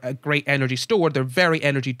are a great energy store. They're very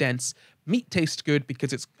energy dense. Meat tastes good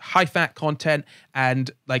because it's high fat content and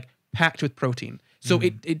like packed with protein. So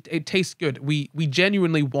it tastes good. We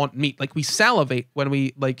genuinely want meat. Like we salivate when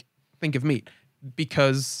we like think of meat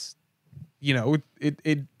because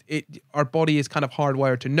our body is kind of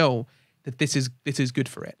hardwired to know that this is good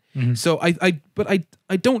for it. So I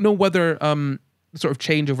don't know whether sort of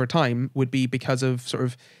change over time would be because of sort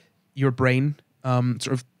of your brain sort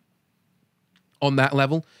of on that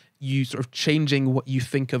level, you sort of changing what you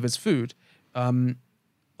think of as food.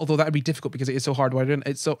 Although that would be difficult because it is so hardwired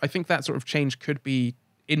in. So I think that sort of change could be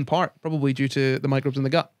in part probably due to the microbes in the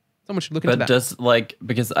gut. Someone should look into that. But just like,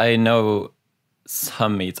 because I know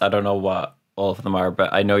some meats, I don't know what all of them are,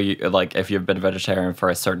 but I know you, like, if you've been vegetarian for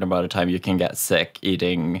a certain amount of time, you can get sick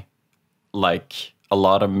eating like a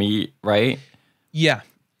lot of meat, right? Yeah.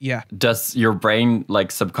 Does your brain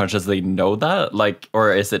like subconsciously know that, like,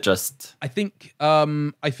 or is it just? I think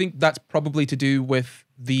that's probably to do with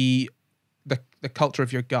the culture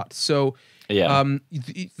of your gut. So yeah,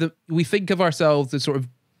 we think of ourselves as sort of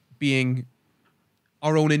being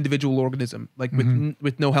our own individual organism, like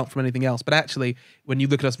with no help from anything else. But actually, when you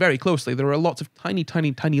look at us very closely, there are lots of tiny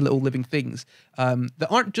little living things that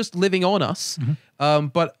aren't just living on us,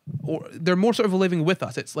 but they're more sort of living with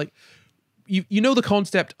us. It's like you know the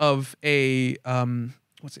concept of a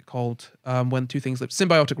what's it called when two things live,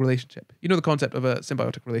 symbiotic relationship. You know the concept of a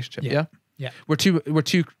symbiotic relationship, yeah? Yeah. Where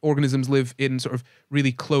two organisms live in sort of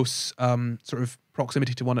really close sort of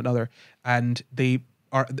proximity to one another, and they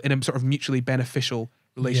are in a sort of mutually beneficial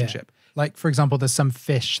relationship. Yeah. Like, for example, there's some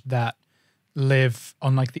fish that live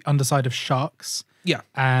on like the underside of sharks. Yeah.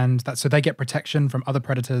 And so they get protection from other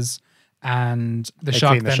predators, and They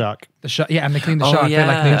clean the shark. Yeah, and they clean the Oh, shark. They're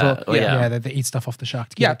like yeah. little, Oh, yeah. they eat stuff off the shark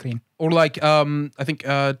to keep it clean. Or like I think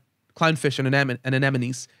clownfish and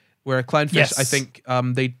anemones, where clownfish Yes. I think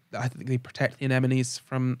they protect the anemones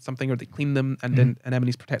from something, or they clean them, and then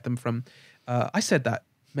anemones protect them from. I said that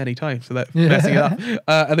many times without messing it up,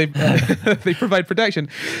 and they they provide protection.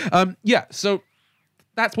 So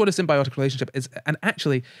that's what a symbiotic relationship is. And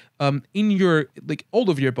actually, in your like all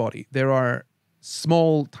over your body, there are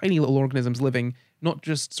small, tiny little organisms living, not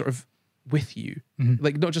just sort of with you,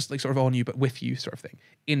 like not just like sort of on you, but with you, sort of thing,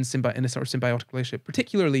 in a sort of symbiotic relationship,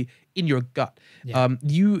 particularly in your gut. Yeah.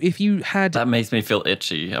 If you had That makes me feel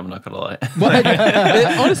itchy. I'm not gonna lie.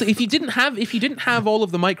 well, honestly, if you didn't have all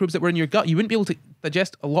of the microbes that were in your gut, you wouldn't be able to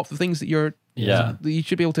digest a lot of the things that that you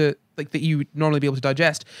should be able to that you would normally be able to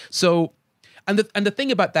digest. So, and the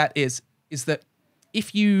thing about that is that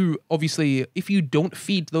if you don't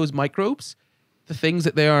feed those microbes the things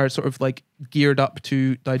that they are sort of like geared up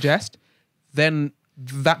to digest, then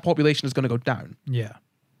that population is going to go down. Yeah.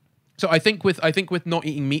 So I think with not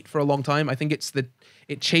eating meat for a long time, I think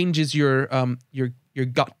it changes your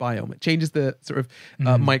gut biome. It changes the sort of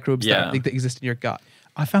microbes that exist in your gut.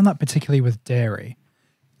 I found that particularly with dairy,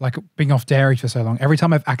 like being off dairy for so long. Every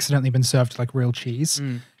time I've accidentally been served like real cheese,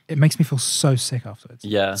 it makes me feel so sick afterwards.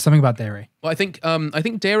 Yeah. Something about dairy. Well, I think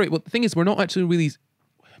dairy. Well, the thing is, we're not actually really.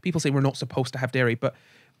 People say we're not supposed to have dairy, but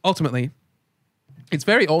ultimately, it's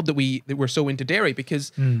very odd that we're so into dairy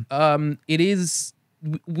because it is.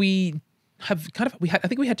 We have kind of I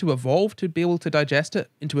think we had to evolve to be able to digest it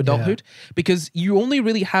into adulthood because you only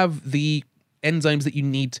really have the enzymes that you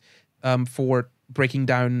need for breaking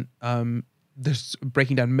down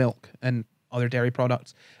milk and other dairy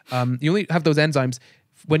products. You only have those enzymes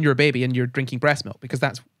when you're a baby and you're drinking breast milk because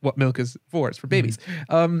that's what milk is for. It's for babies.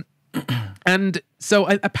 And so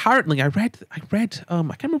apparently I read I can't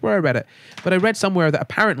remember where I read it, but I read somewhere that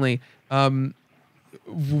apparently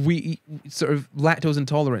we sort of lactose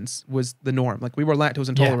intolerance was the norm. Like we were lactose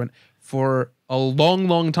intolerant for a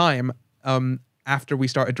long time after we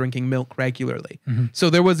started drinking milk regularly. So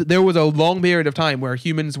there was a long period of time where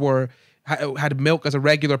humans had milk as a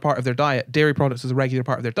regular part of their diet, dairy products as a regular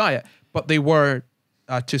part of their diet, but they were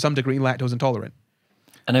to some degree lactose intolerant.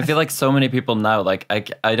 And I feel like so many people now, like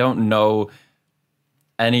I don't know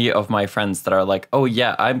any of my friends that are like, oh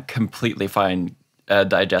yeah, I'm completely fine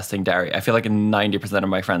digesting dairy. I feel like 90% of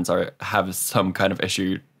my friends have some kind of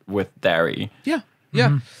issue with dairy. Yeah.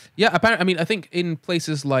 Apparently, I mean, I think in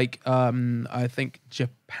places like I think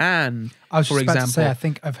Japan, I was for just about example, to say, I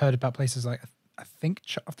think I've heard about places like off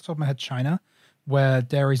the top of my head, China, where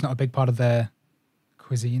dairy is not a big part of their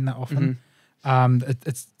cuisine that often.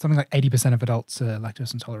 It's something like 80% of adults are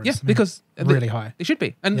lactose intolerant. Yeah, because really high. They should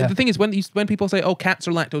be. And the thing is, when people say, "Oh, cats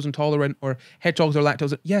are lactose intolerant" or "hedgehogs are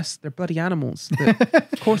lactose," yes, they're bloody animals.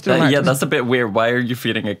 Of course, they're lactose. Yeah, that's a bit weird. Why are you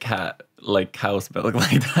feeding a cat like cow's milk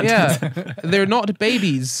like that? Yeah, they're not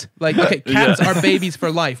babies. Like, okay, cats are babies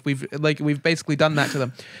for life. We've basically done that to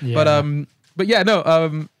them. Yeah. But yeah,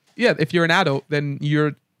 no, if you're an adult, then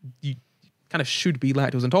you kind of should be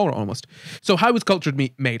lactose intolerant almost. So how is cultured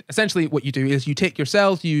meat made? Essentially what you do is you take your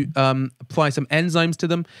cells, you apply some enzymes to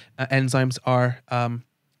them. Enzymes are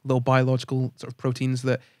little biological sort of proteins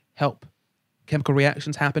that help chemical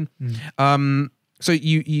reactions happen. So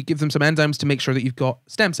you give them some enzymes to make sure that you've got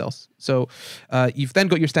stem cells. So you've then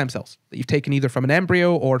got your stem cells that you've taken either from an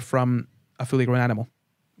embryo or from a fully grown animal.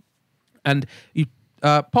 And you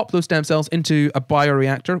pop those stem cells into a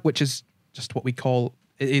bioreactor, which is just what we call,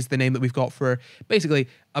 it is the name that we've got for basically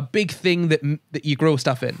a big thing that you grow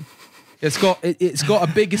stuff in. It's got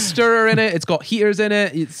a big stirrer in it. It's got heaters in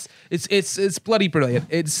it. It's bloody brilliant.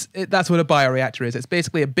 That's what a bioreactor is. It's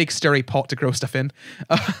basically a big stirry pot to grow stuff in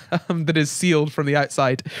that is sealed from the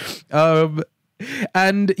outside.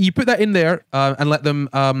 And you put that in there and let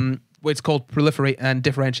them what's called proliferate and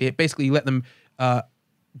differentiate. Basically, you let them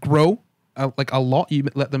grow. Like a lot, you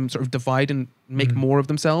let them sort of divide and make more of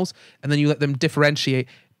themselves, and then you let them differentiate,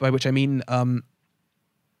 by which I mean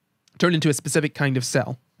turn into a specific kind of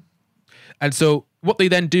cell. And so what they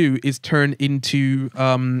then do is turn into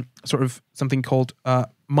sort of something called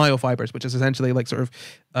myofibers, which is essentially like sort of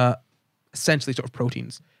protein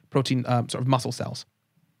sort of muscle cells.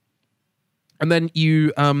 And then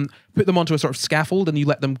you put them onto a sort of scaffold, and you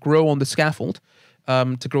let them grow on the scaffold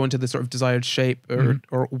to grow into the sort of desired shape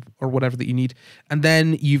or whatever that you need. And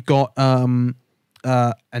then you've got an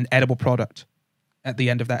edible product at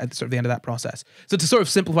the end of that, at sort of the end of that process. So to sort of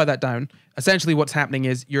simplify that down, essentially what's happening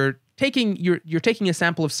is you're taking a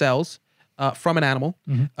sample of cells from an animal.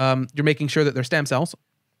 You're making sure that they're stem cells,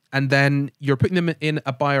 and then you're putting them in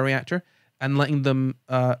a bioreactor and letting them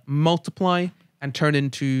multiply and turn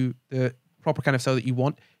into the proper kind of cell that you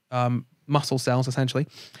want, muscle cells essentially.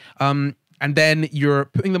 And then you're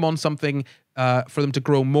putting them on something for them to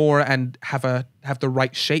grow more and have the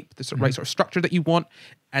right shape, the right sort of structure that you want.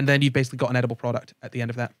 And then you've basically got an edible product at the end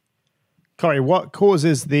of that. Corey, what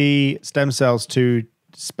causes the stem cells to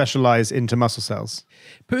specialize into muscle cells?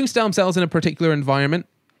 Putting stem cells in a particular environment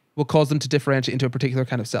will cause them to differentiate into a particular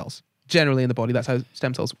kind of cells. Generally in the body, that's how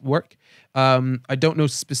stem cells work. I don't know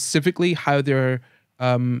specifically how they're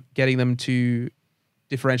getting them to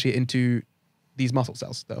differentiate into these muscle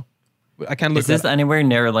cells, though. I can look. Is this anywhere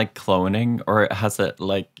near like cloning, or has it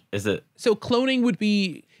like? Is it? So cloning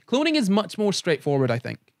is much more straightforward, I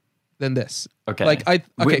think, than this. Okay. Like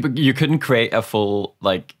But you couldn't create a full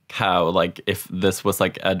like cow, like if this was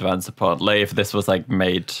like advanced upon, like if this was like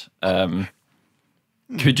made.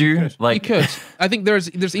 Could you? Like you could. I think there's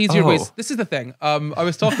easier ways. This is the thing. I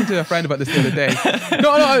was talking to a friend about this the other day.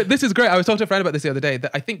 No, this is great. I was talking to a friend about this the other day,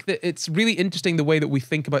 that I think that it's really interesting the way that we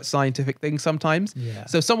think about scientific things sometimes. Yeah.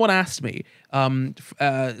 So someone asked me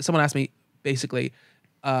basically,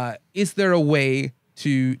 is there a way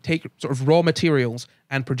to take sort of raw materials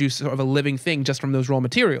and produce sort of a living thing just from those raw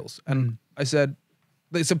materials? And I said,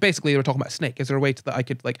 so basically they were talking about a snake. Is there a way that I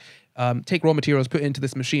could like take raw materials, put it into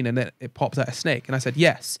this machine, and then it pops out a snake? And I said,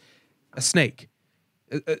 yes, a snake.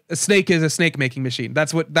 A snake is a snake making machine.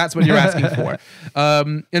 That's what you're asking for.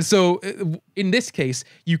 And so in this case,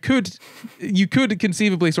 you could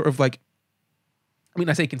conceivably sort of like, I mean,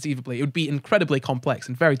 I say conceivably, it would be incredibly complex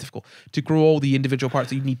and very difficult to grow all the individual parts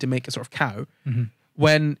that you need to make a sort of cow.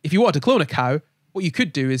 When if you wanted to clone a cow, what you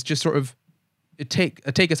could do is just sort of take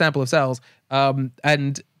a sample of cells,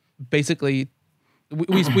 and basically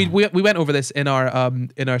we went over this in our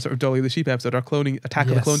sort of Dolly the Sheep episode, our cloning Attack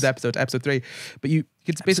of the Clones episode 3. But you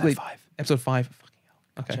could basically episode 5.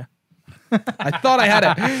 Fucking hell. Okay. I thought I had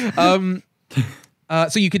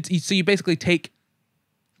it. So you basically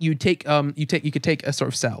you could take a sort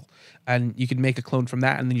of cell and you could make a clone from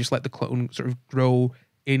that, and then you just let the clone sort of grow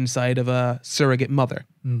inside of a surrogate mother.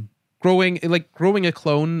 Growing a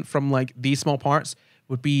clone from like these small parts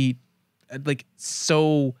would be like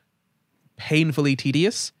so painfully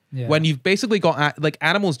tedious when you've basically got like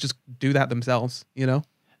animals just do that themselves, you know?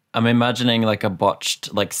 I'm imagining like a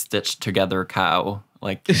botched, like stitched together cow.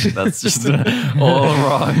 Like that's just all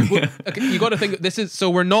wrong. Well, okay, you got to think this is so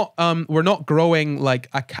we're not growing like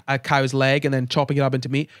a cow's leg and then chopping it up into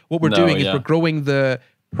meat. What we're doing is we're growing the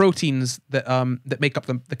proteins that make up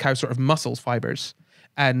the cow's sort of muscles fibers,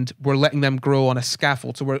 and we're letting them grow on a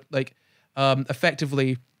scaffold. So we're like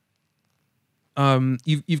effectively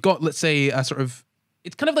you've got, let's say, a sort of,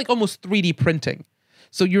 it's kind of like almost 3D printing.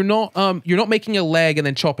 So you're not making a leg and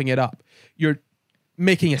then chopping it up. You're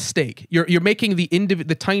making a steak. You're making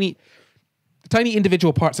the tiny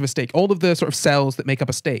individual parts of a steak. All of the sort of cells that make up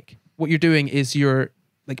a steak. What you're doing is you're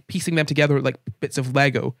like piecing them together like bits of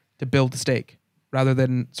Lego to build the steak, rather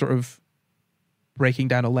than sort of breaking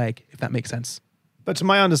down a leg, if that makes sense. But to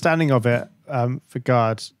my understanding of it,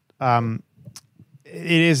 Vegard,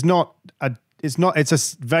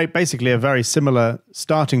 it's basically a very similar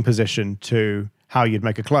starting position to how you'd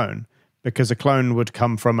make a clone, because a clone would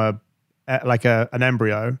come from an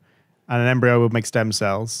embryo, and an embryo would make stem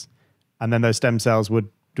cells, and then those stem cells would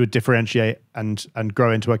differentiate and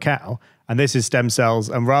grow into a cow. And this is stem cells,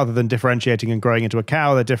 and rather than differentiating and growing into a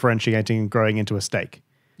cow, they're differentiating and growing into a steak.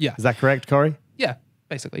 Yeah. Is that correct, Corey? Yeah,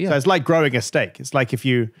 basically, yeah. So it's like growing a steak. It's like if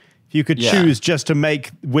you could choose just to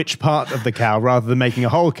make which part of the cow rather than making a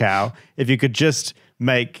whole cow, if you could just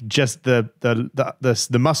make just the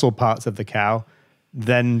muscle parts of the cow,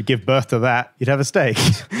 then give birth to that, you'd have a steak.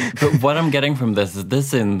 But what I'm getting from this is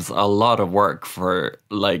this seems a lot of work for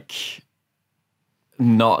like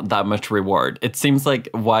not that much reward. It seems like,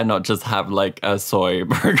 why not just have like a soy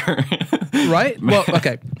burger? Right? Well,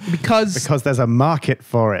 okay. Because there's a market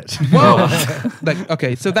for it. Well, like,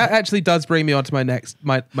 okay, so that actually does bring me on to my next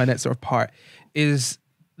sort of part, is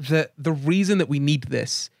the reason that we need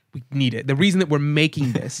this, the reason that we're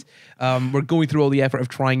making this, we're going through all the effort of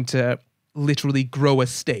trying to literally grow a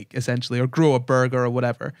steak, essentially, or grow a burger or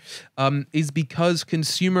whatever, is because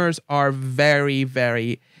consumers are very,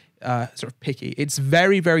 very sort of picky. It's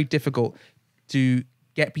very, very difficult to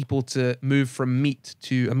get people to move from meat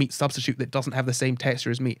to a meat substitute that doesn't have the same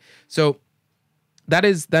texture as meat. So that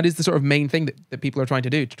is the sort of main thing that people are trying to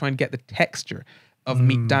do, to try and get the texture of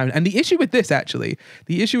meat down. And the issue with this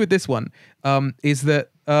one is that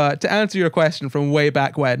to answer your question from way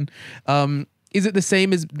back when, is the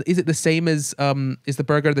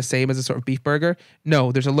burger the same as a sort of beef burger?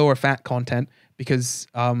 No, there's a lower fat content because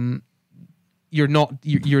you're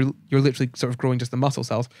literally sort of growing just the muscle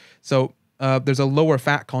cells. So there's a lower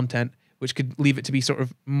fat content, which could leave it to be sort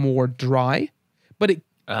of more dry. But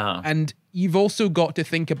and you've also got to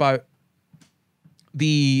think about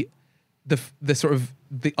the sort of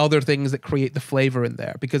the other things that create the flavor in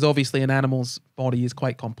there, because obviously an animal's body is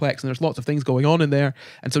quite complex and there's lots of things going on in there,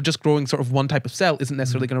 and so just growing sort of one type of cell isn't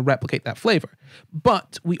necessarily going to replicate that flavor.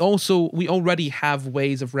 But we already have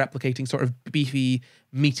ways of replicating sort of beefy,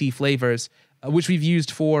 meaty flavors, which we've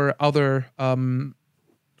used for other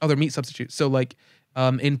meat substitutes. So like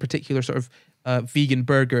in particular sort of vegan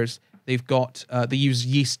burgers, they've got they use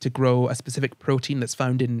yeast to grow a specific protein that's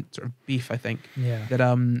found in sort of beef, I think. Yeah.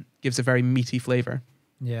 That gives a very meaty flavor.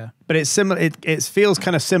 Yeah. But it's similar. It feels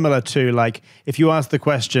kind of similar to, like, if you ask the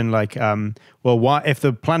question, like, well, why, if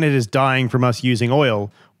the planet is dying from us using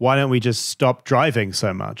oil, why don't we just stop driving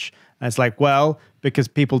so much? And it's like, well, because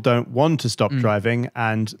people don't want to stop driving,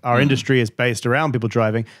 and our industry is based around people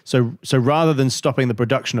driving. So rather than stopping the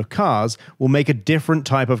production of cars, we'll make a different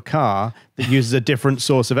type of car that uses a different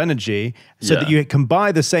source of energy, so that you can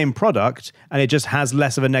buy the same product and it just has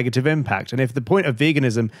less of a negative impact. And if the point of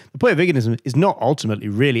veganism is not ultimately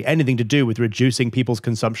really anything to do with reducing people's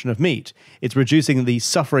consumption of meat. It's reducing the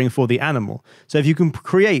suffering for the animal. So if you can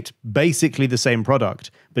create basically the same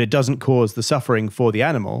product, but it doesn't cause the suffering for the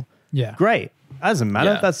animal, great. That doesn't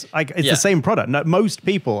matter. That's like, it's the same product. No, most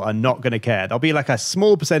people are not going to care. There'll be like a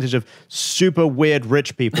small percentage of super weird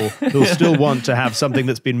rich people who'll still want to have something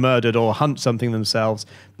that's been murdered or hunt something themselves.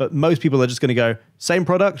 But most people are just going to go, same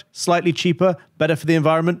product, slightly cheaper, better for the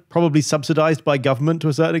environment, probably subsidized by government to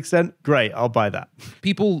a certain extent. Great, I'll buy that.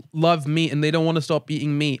 People love meat and they don't want to stop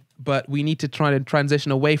eating meat, but we need to try to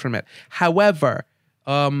transition away from it. However,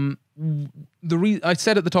 I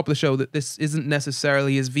said at the top of the show that this isn't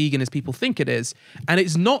necessarily as vegan as people think it is, and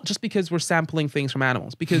it's not just because we're sampling things from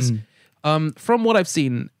animals. Because from what I've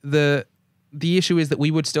seen, the issue is that we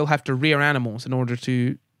would still have to rear animals in order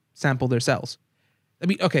to sample their cells. I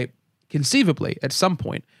mean, okay, conceivably at some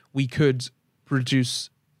point we could produce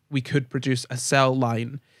a cell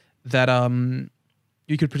line that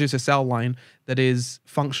is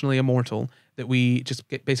functionally immortal, that we just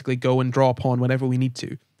basically go and draw upon whenever we need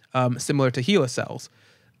to. Similar to HeLa cells.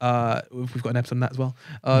 We've got an episode on that as well.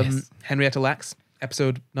 Yes. Henrietta Lacks,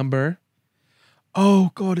 episode number...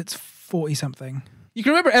 Oh, God, it's 40-something. You can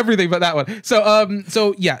remember everything but that one.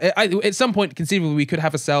 So yeah, at some point, conceivably, we could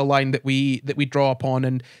have a cell line that we draw upon,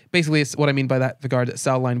 and basically, it's what I mean by that, Vegard,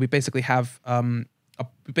 cell line. We basically have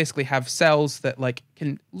cells that like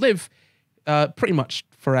can live pretty much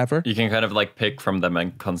forever. You can kind of like pick from them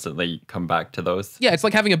and constantly come back to those. Yeah, it's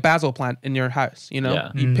like having a basil plant in your house, you know?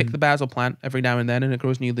 Yeah. You pick the basil plant every now and then and it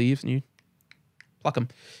grows new leaves and you pluck them.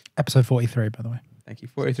 Episode 43, by the way. Thank you.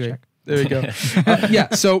 43. There we go. Yeah,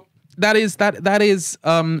 so that is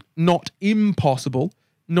not impossible,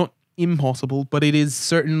 but it is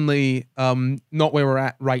certainly not where we're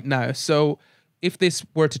at right now. So if this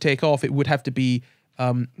were to take off, it would have to be,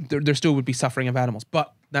 there still would be suffering of animals,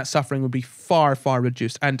 but that suffering would be far, far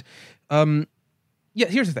reduced. And yeah,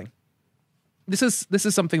 here's the thing. This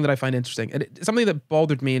is something that I find interesting, and it's something that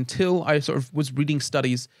bothered me until I sort of was reading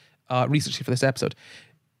studies, researching for this episode.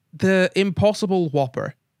 The Impossible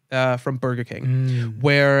Whopper from Burger King,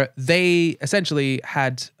 where they essentially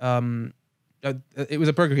had it was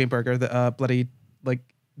a Burger King burger that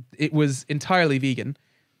it was entirely vegan,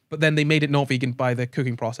 but then they made it not vegan by the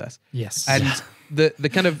cooking process. Yes, and the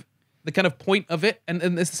kind of point of it, and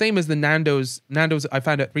it's the same as the Nando's I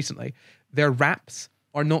found out recently, their wraps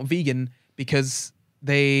are not vegan because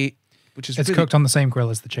it's really cooked on the same grill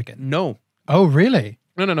as the chicken. No. Oh, really?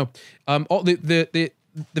 No. All the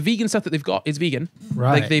vegan stuff that they've got is vegan.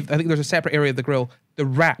 Right. Like I think there's a separate area of the grill. The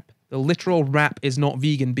wrap, the literal wrap, is not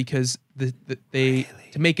vegan because to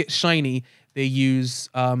make it shiny, they use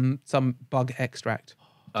some bug extract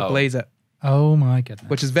to glaze it. Oh my goodness.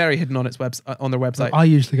 Which is very hidden on its on their website. I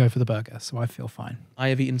usually go for the burger, so I feel fine. I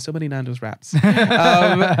have eaten so many Nando's wraps.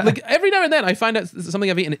 Like every now and then I find out something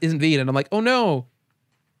I've eaten isn't vegan and I'm like, oh no,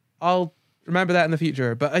 I'll remember that in the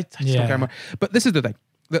future. But I just don't care more. But this is the thing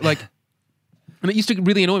that like, and it used to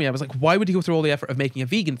really annoy me. I was like, why would you go through all the effort of making a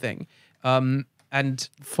vegan thing? And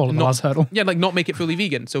follow the last hurdle. Yeah, like not make it fully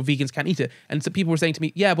vegan so vegans can't eat it. And so people were saying to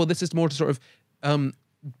me, yeah, well, this is more to sort of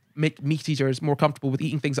make meat eaters more comfortable with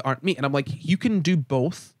eating things that aren't meat. And I'm like, you can do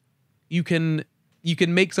both. You can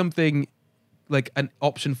make something like an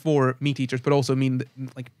option for meat eaters, but also mean that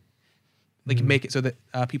make it so that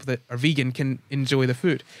people that are vegan can enjoy the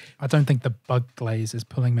food. I don't think the bug glaze is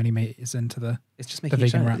pulling many meats into the. It's just the making it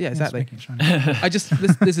vegan shiny. wrap. Yeah, exactly. It's making it shiny.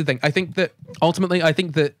 This is the thing. I think that ultimately,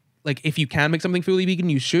 like if you can make something fully vegan,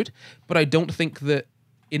 you should. But I don't think that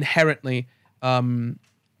inherently trying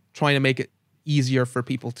to make it easier for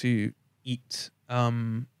people to eat.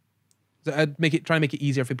 Try to make it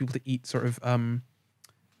easier for people to eat sort of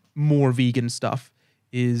more vegan stuff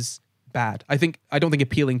is bad. I don't think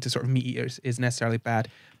appealing to sort of meat eaters is necessarily bad.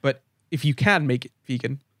 But if you can make it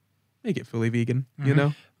vegan, make it fully vegan. You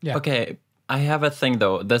know? Yeah. Okay, I have a thing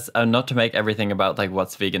though. This not to make everything about like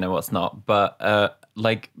what's vegan and what's not, but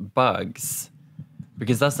like bugs,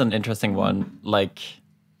 because that's an interesting one. Like,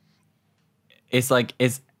 it's like,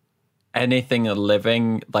 is anything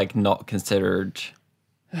living like not considered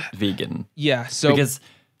vegan? Yeah. So Because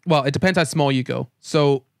well, it depends how small you go.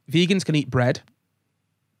 So vegans can eat bread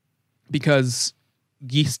because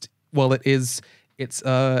yeast, well, it's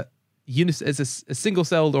a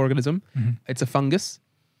single-celled organism. It's a fungus.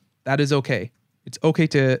 That is okay. It's okay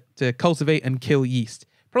to cultivate and kill yeast,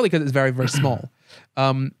 probably because it's very, very small.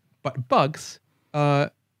 But bugs,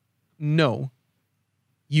 no.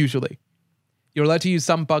 Usually, you're allowed to use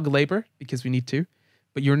some bug labor because we need to,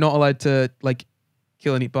 but you're not allowed to like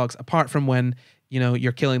kill and eat bugs apart from when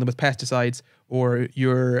you're killing them with pesticides or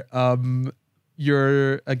you're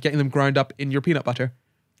getting them ground up in your peanut butter.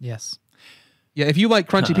 Yes. Yeah, if you like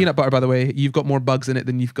crunchy peanut butter, by the way, you've got more bugs in it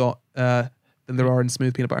than you've got than there are in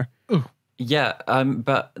smooth peanut butter. yeah,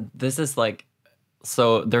 but this is like,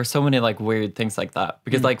 so there's so many like weird things like that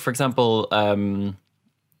because like, for example,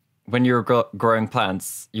 when you're growing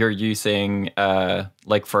plants, you're using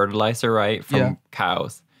like fertilizer, right, from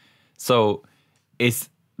cows. So is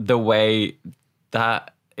the way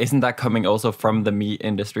that, isn't that coming also from the meat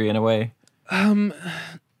industry in a way?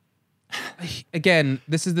 Again,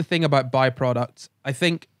 this is the thing about byproducts. I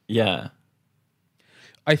think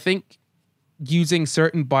using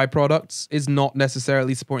certain byproducts is not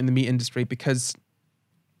necessarily supporting the meat industry because,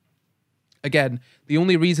 again, the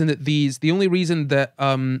only reason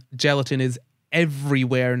that gelatin is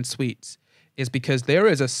everywhere in sweets is because there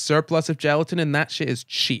is a surplus of gelatin and that shit is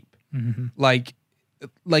cheap. Like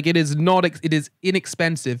it is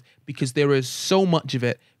inexpensive because there is so much of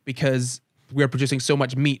it because we're producing so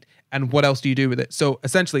much meat. And what else do you do with it? So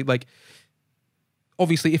essentially, like,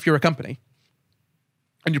 obviously, if you're a company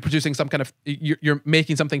and you're producing some kind of, you're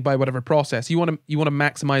making something by whatever process, you want to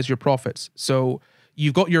maximize your profits. So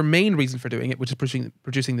you've got your main reason for doing it, which is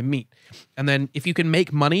producing the meat. And then if you can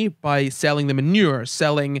make money by selling the manure,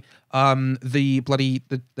 selling the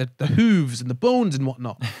hooves and the bones and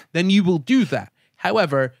whatnot, then you will do that.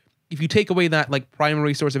 However, if you take away that like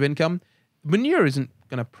primary source of income, manure isn't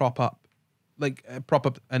going to prop up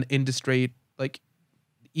an industry like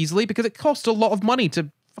easily because it costs a lot of money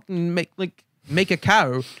to fucking make a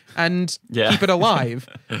cow and keep it alive.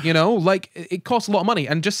 Like it costs a lot of money,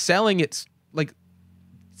 and just selling its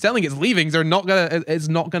leavings is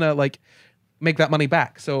not gonna like make that money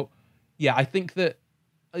back. So yeah, I think that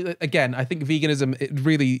again, I think veganism, it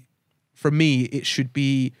really, for me, it should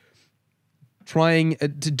be trying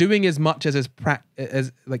to doing as much as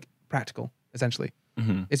practical, essentially.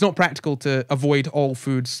 It's not practical to avoid all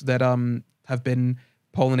foods that have been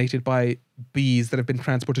pollinated by bees that have been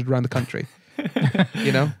transported around the country.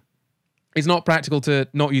 It's not practical to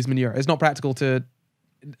not use manure. It's not practical to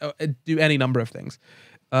do any number of things.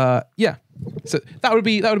 So that would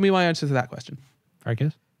be my answer to that question. Very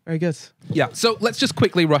good. Very good. Yeah. So let's just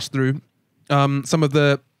quickly rush through some of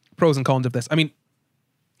the pros and cons of this. I mean,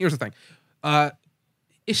 here's the thing.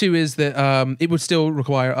 Issue is that it would still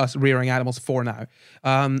require us rearing animals for now.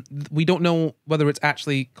 We don't know whether it's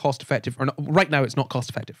actually cost effective or not. Right now, it's not cost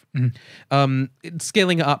effective.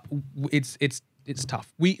 Scaling it up, it's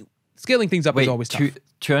tough. Scaling things up is always tough.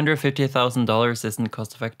 $250,000 isn't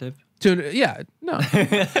cost effective? Yeah, no.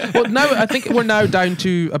 Well, now I think we're now down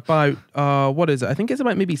to about what is it? I think it's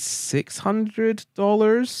about maybe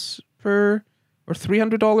 $600 per or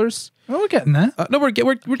 $300. Oh, we're getting there. No, we're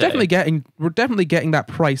definitely getting that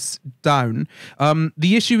price down.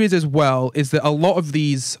 The issue is as well is that a lot of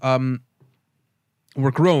these were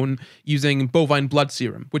grown using bovine blood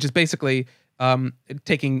serum, which is basically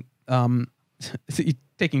taking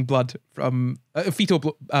blood from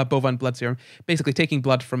fetal bovine blood serum, basically taking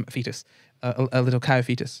blood from a fetus, a little cow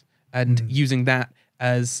fetus, and using that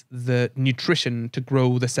as the nutrition to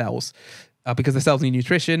grow the cells, because the cells need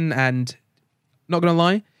nutrition. And not gonna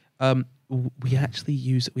lie, we actually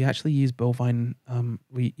use bovine.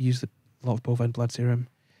 We use a lot of bovine blood serum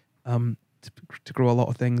to grow a lot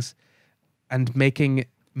of things, and making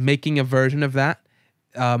a version of that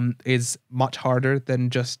is much harder than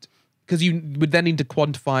just, because you would then need to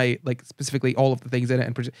quantify like specifically all of the things in it,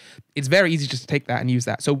 and it's very easy just to take that and use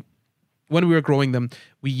that. So when we were growing them,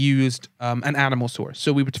 we used an animal source.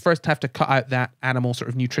 So we would first have to cut out that animal sort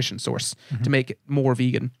of nutrition source to make it more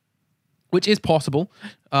vegan, which is possible.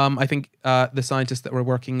 I think the scientists that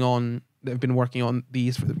have been working on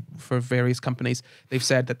these for various companies, they've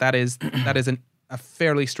said that is a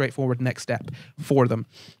fairly straightforward next step for them.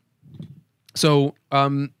 So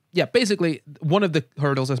basically one of the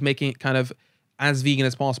hurdles is making it kind of as vegan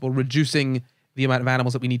as possible, reducing the amount of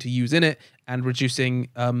animals that we need to use in it, and reducing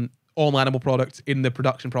all animal products in the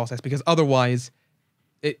production process, because otherwise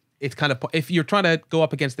it's kind of, if you're trying to go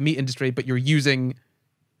up against the meat industry but you're using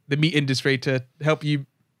the meat industry to help you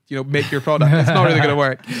make your product, it's not really going to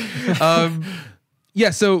work.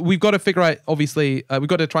 So we've got to figure out, obviously, we've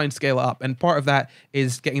got to try and scale it up. And part of that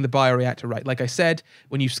is getting the bioreactor right. Like I said,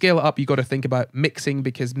 when you scale it up, you got to think about mixing,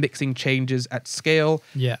 because mixing changes at scale.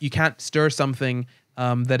 Yeah. You can't stir something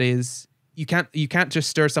you can't just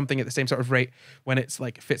stir something at the same sort of rate when it's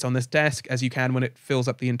like fits on this desk as you can when it fills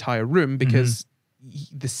up the entire room, because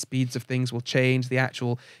the speeds of things will change. The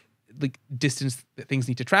actual like distance that things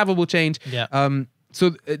need to travel will change. Yeah.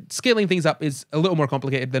 So scaling things up is a little more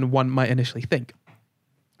complicated than one might initially think.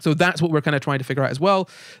 So that's what we're kind of trying to figure out as well.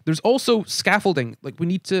 There's also scaffolding. Like we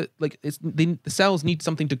need to, the cells need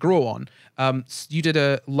something to grow on. You did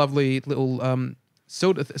a lovely little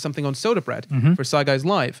something on soda bread for SCI GUYS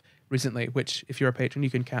Live recently, which if you're a patron, you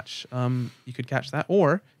can catch that,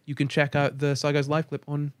 or you can check out the SCI GUYS Live clip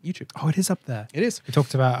on YouTube. Oh, it is up there. It is. I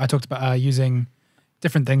talked about using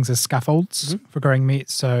different things as scaffolds for growing meat.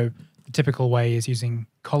 So the typical way is using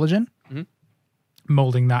collagen,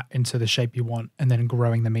 molding that into the shape you want, and then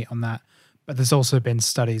growing the meat on that. But there's also been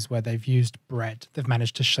studies where they've used bread. They've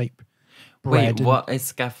managed to shape bread. Wait, what is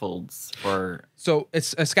scaffolds for? So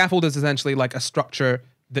it's a scaffold is essentially like a structure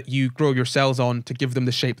that you grow your cells on to give them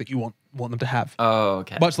the shape that you want them to have. Oh,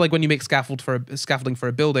 okay. Much like when you make scaffolding for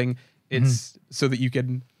a building, it's so that you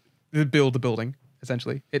can build the building.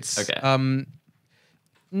 Essentially, it's okay.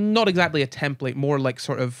 Not exactly a template, more like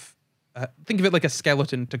sort of think of it like a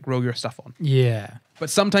skeleton to grow your stuff on. Yeah. But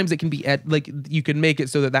sometimes it can be like you can make it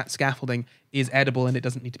so that scaffolding is edible and it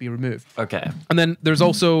doesn't need to be removed. Okay. And then there's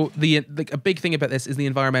also a big thing about this is the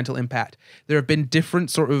environmental impact. There have been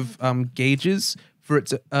different sort of gauges for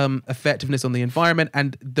its effectiveness on the environment,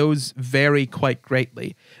 and those vary quite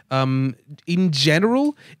greatly. In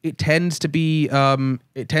general, it tends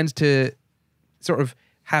to sort of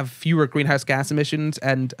have fewer greenhouse gas emissions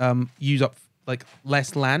and use up like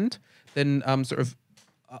less land than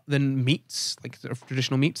than meats, like sort of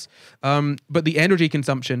traditional meats. But the energy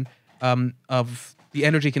consumption in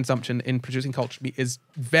producing cultured meat is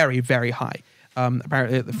very, very high.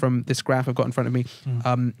 Apparently, from this graph I've got in front of me,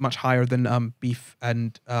 much higher than beef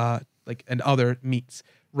and other meats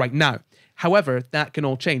right now. However, that can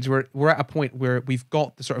all change. We're at a point where we've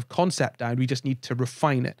got the sort of concept down. We just need to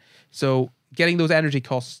refine it. So getting those energy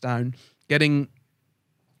costs down, getting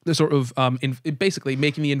the sort of basically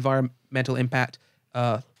making the environmental impact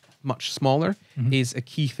much smaller is a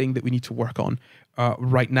key thing that we need to work on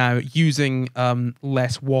right now, using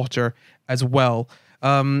less water as well.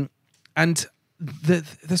 And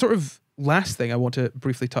the sort of last thing I want to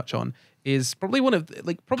briefly touch on is probably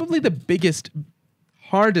probably the biggest,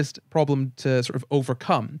 hardest problem to sort of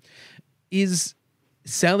overcome is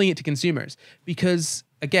selling it to consumers. Because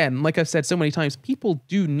again, like I've said so many times, people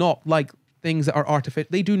do not like things that are artificial.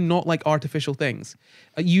 They do not like artificial things.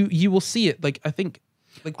 You will see it.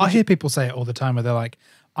 I hear people say it all the time where they're like,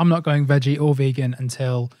 I'm not going veggie or vegan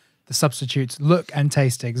until the substitutes look and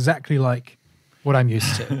taste exactly like what I'm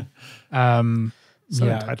used to. So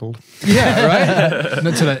entitled. Yeah,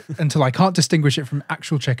 right? until I can't distinguish it from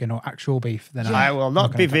actual chicken or actual beef, then I will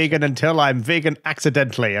not be vegan until I'm vegan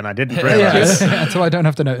accidentally and I didn't realize. Until I don't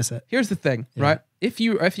have to notice it. Here's the thing, right? If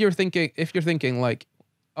you're thinking like,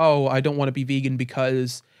 oh, I don't want to be vegan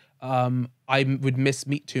because I would miss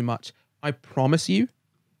meat too much, I promise you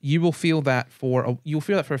will feel that for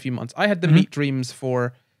a few months. I had the meat dreams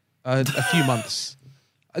for a few months.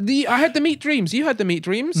 I had the meat dreams. You had the meat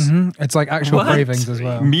dreams. It's like actual cravings as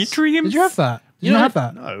well. Meat dreams? Did you have that? You don't have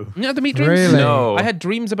that? No. You had the meat dreams? Really? No. I had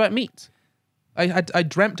dreams about meat. I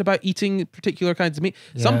dreamt about eating particular kinds of meat.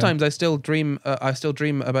 Yeah. Sometimes I still dream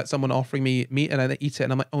about someone offering me meat and I eat it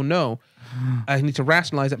and I'm like, oh no, I need to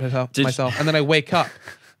rationalize it myself. And then I wake up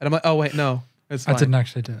and I'm like, oh wait, no, It's I fine. didn't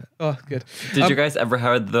actually do it. Oh, good. Did you guys ever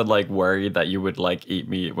have the like worry that you would like eat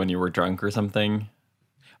meat when you were drunk or something?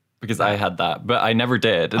 Because I had that, but I never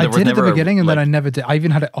did. I There was did at the never, beginning, and like, then I never did. I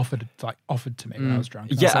even had it offered to me when I was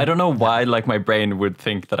drunk. Yeah, I don't know why. Like my brain would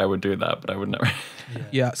think that I would do that, but I would never.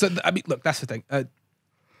 Yeah. So I mean, look, that's the thing.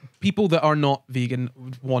 People that are not vegan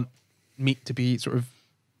want meat to be sort of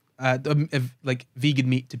like vegan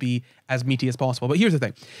meat to be as meaty as possible. But here's the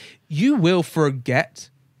thing: you will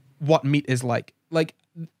forget what meat is like. Like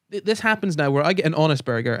this happens now, where I get an honest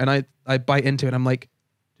burger and I bite into it. And I'm like,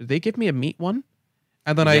 did they give me a meat one?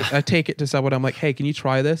 And then I take it to someone. I'm like, hey, can you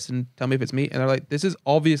try this and tell me if it's meat? And they're like, this is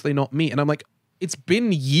obviously not meat. And I'm like, it's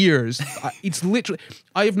been years. It's literally,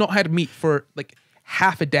 I have not had meat for like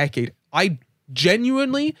half a decade. I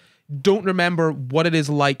genuinely don't remember what it is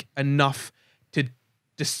like enough to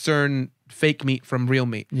discern fake meat from real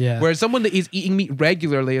meat. Yeah. Whereas someone that is eating meat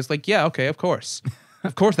regularly is like, yeah, okay, of course.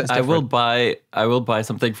 Of course that's different. I will buy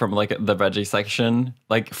something from like the veggie section,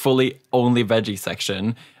 like fully only veggie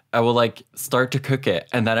section. I will like start to cook it,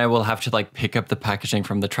 and then I will have to like pick up the packaging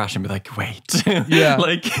from the trash and be like, wait. Yeah.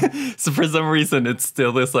 Like, so for some reason, it's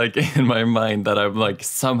still this like in my mind that I'm like,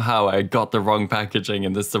 somehow I got the wrong packaging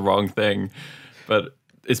and this is the wrong thing. But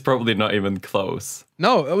it's probably not even close.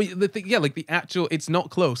 No, I mean, like the actual, it's not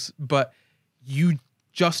close, but you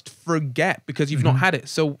just forget because you've not had it.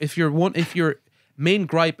 So if your main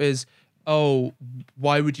gripe is, oh,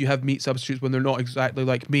 why would you have meat substitutes when they're not exactly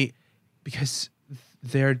like meat? Because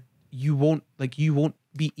you won't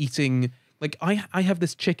be eating, like I have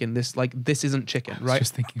this chicken, this isn't chicken, right?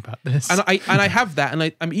 Just thinking about this, and I have that,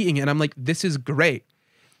 and I'm eating it, and I'm like, this is great,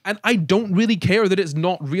 and I don't really care that it's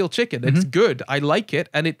not real chicken. It's good. I like it,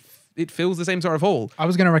 and it fills the same sort of hole. I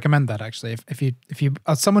was going to recommend that actually. If you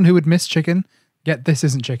are someone who would miss chicken, get This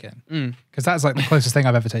Isn't Chicken, because that's like the closest thing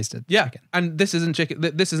I've ever tasted. Yeah, chicken. and this isn't chicken.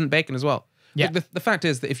 This isn't bacon as well. Yeah. Like the fact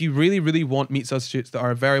is that if you really, really want meat substitutes that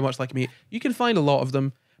are very much like meat, you can find a lot of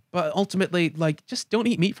them. But ultimately, like, just don't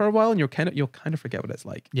eat meat for a while, and you'll kind of forget what it's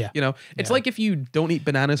like. Yeah. You know, it's like if you don't eat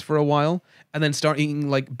bananas for a while and then start eating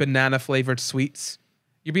like banana flavored sweets,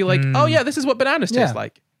 you'd be like, oh yeah, this is what bananas taste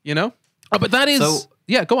like. You know. Oh, but that is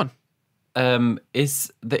go on.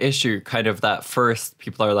 Is the issue kind of that first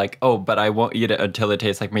people are like, oh, but I won't eat it until it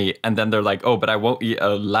tastes like meat, and then they're like, oh, but I won't eat a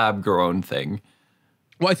lab grown thing.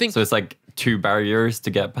 Well, I think So it's like two barriers to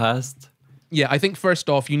get past. Yeah, I think first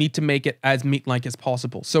off, you need to make it as meat-like as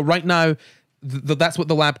possible. So right now, that's what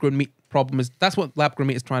the lab-grown meat problem is. That's what lab-grown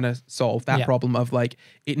meat is trying to solve. That problem of like,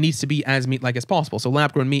 it needs to be as meat-like as possible. So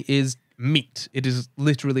lab-grown meat is meat. It is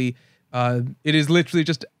literally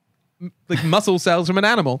just like muscle cells from an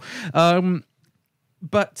animal.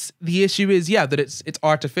 But the issue is, that it's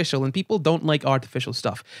artificial, and people don't like artificial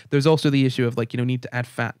stuff. There's also the issue of like, need to add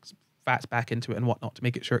fats back into it and whatnot to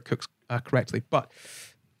make it sure it cooks correctly. But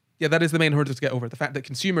yeah, that is the main hurdle to get over. The fact that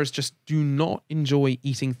consumers just do not enjoy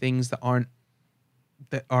eating things that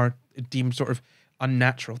are deemed sort of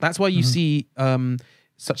unnatural. That's why you see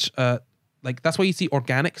that's why you see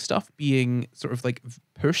organic stuff being sort of like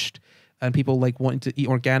pushed, and people like wanting to eat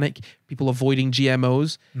organic, people avoiding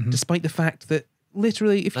GMOs, despite the fact that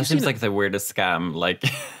literally, if That you seems like the weirdest scam. Like,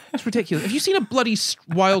 it's ridiculous. Have you seen a bloody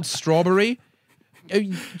wild strawberry?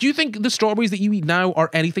 Do you think the strawberries that you eat now are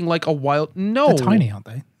anything like a wild? No, They're tiny, aren't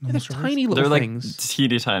they? Yeah, they're tiny little they're things. like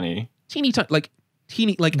teeny tiny.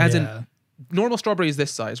 Teeny, as in normal strawberry is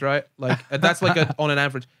this size, right? Like that's like on an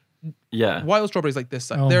average. Yeah. Wild strawberries like this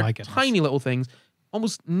size. Oh They're my goodness. tiny little things.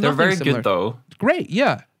 Almost nothing They're very similar. good though. Great,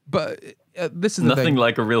 yeah, but this is the Nothing thing.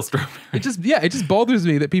 like a real strawberry. It just bothers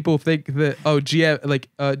me that people think that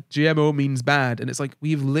GMO means bad, and it's like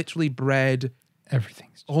we've literally bred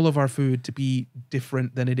Everything's all of our food to be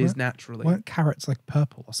different than it is naturally. Weren't carrots like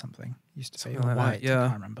purple or something? Used to be Something like that, white. yeah. I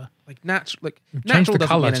can't remember. Like natural, We've natural changed the doesn't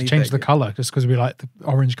color mean to anything. change the color just because we like the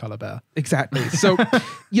orange color better. Exactly. So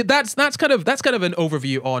yeah, that's kind of an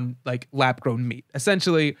overview on like lab grown meat.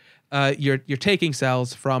 Essentially, you're taking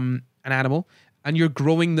cells from an animal and you're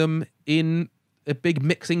growing them in a big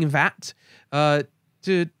mixing vat and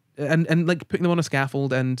like putting them on a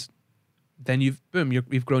scaffold, and then you've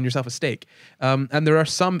grown yourself a steak. And there are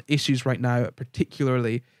some issues right now,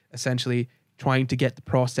 particularly essentially trying to get the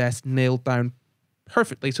process nailed down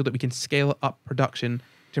perfectly so that we can scale up production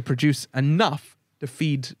to produce enough to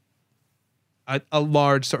feed a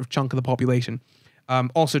large sort of chunk of the population.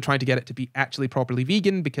 Also trying to get it to be actually properly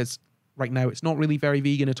vegan, because right now it's not really very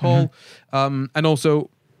vegan at all. And also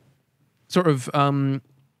sort of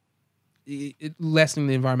lessening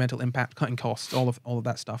the environmental impact, cutting costs, all of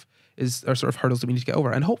that stuff are sort of hurdles that we need to get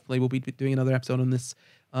over. And hopefully we'll be doing another episode on this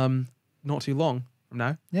not too long from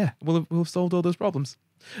now. Yeah. We'll have solved all those problems.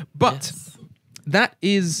 But That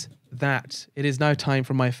is that. It is now time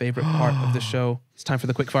for my favorite part of the show. It's time for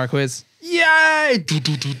the quickfire quiz. Yay!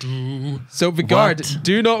 So, Vegard, What?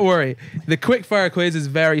 do not worry. The quickfire quiz is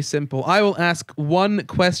very simple. I will ask one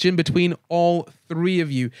question between all three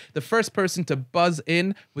of you. The first person to buzz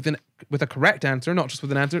in with a correct answer, not just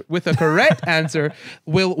with an answer, with a correct answer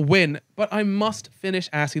will win. But I must finish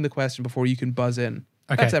asking the question before you can buzz in.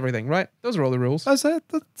 Okay. That's everything, right? Those are all the rules. That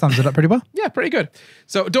sums it up pretty well. Yeah, pretty good.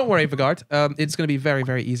 So don't worry, Vegard. It's going to be very,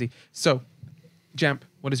 very easy. So, Jamp,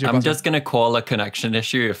 what is your I'm buzzer? just gonna call a connection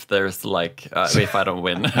issue if there's like if I don't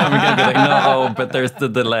win. I'm gonna be like, no, but there's the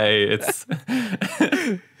delay. It's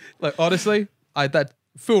Like, honestly, I that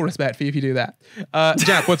full respect for you if you do that.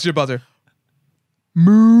 Jamp, what's your buzzer?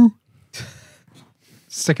 Moo.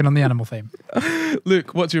 Sticking on the animal theme.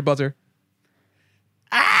 Luke, what's your buzzer?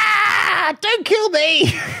 Don't kill me.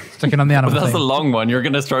 Sticking on the animal that's a theme. long one. You're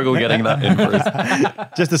gonna struggle getting that in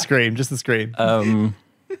first. Just a scream. Just a scream.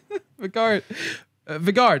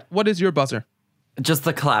 Vegard, what is your buzzer? Just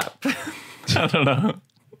the clap. I don't know.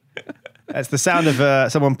 It's the sound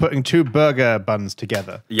of someone putting two burger buns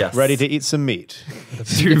together. Yes. Ready to eat some meat.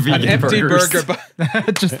 Two vegan An empty burgers. burger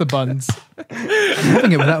bun. Just the buns. I'm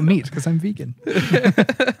having it without meat because I'm vegan.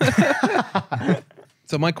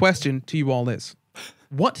 So my question to you all is,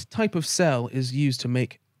 what type of cell is used to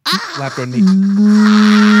make lab-grown meat?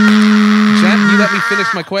 Jamp, you let me finish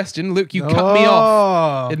my question. Luke, you cut me off.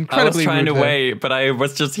 Oh. I was Incredibly trying to rude there. wait, but I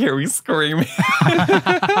was just hearing screaming.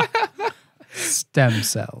 Stem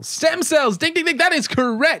cells. Stem cells. Ding, ding, ding. That is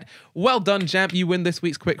correct. Well done, Jamp. You win this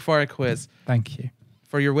week's quickfire quiz. Thanh you.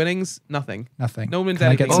 For your winnings, nothing. Nothing. No one wins Can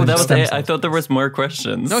I get anything. Oh, some that was stem it. cells? I thought there was more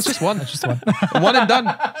questions. No, it's just one. Just one. One and done.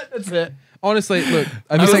 That's it. Honestly, look.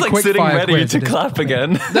 I was like quick sitting fire ready quiz, to it is- clap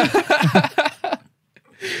again.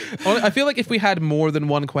 I feel like if we had more than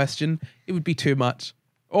one question, it would be too much.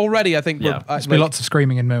 Already, I think Yeah. we're There'll actually be lots of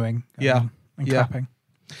screaming and mooing. Yeah. And Yeah. clapping.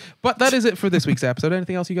 But that is it for this week's episode.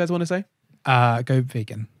 Anything else you guys want to say? Go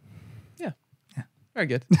vegan. Very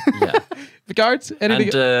good. Yeah. Vegard,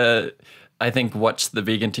 anything? And I think watch The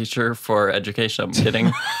Vegan Teacher for education. I'm kidding.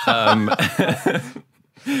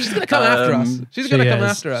 She's going to come after us. She's going to come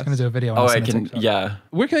after She's us. going to do a video on Oh, us I on can. TikTok. Yeah.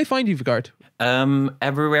 Where can they find you, Vegard?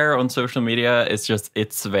 Everywhere on social media, it's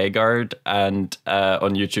Vegard, and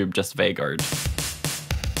on YouTube, just Vegard.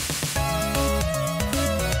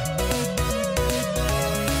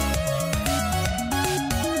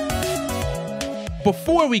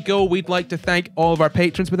 Before we go, we'd like to thank all of our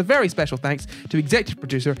patrons with a very special thanks to executive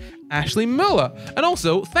producer Ashley Muller. And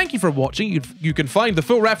also, thank you for watching. You can find the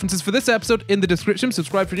full references for this episode in the description.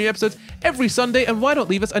 Subscribe for new episodes every Sunday. And why don't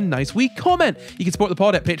leave us a nice wee comment? You can support the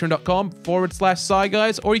pod at patreon.com/SCI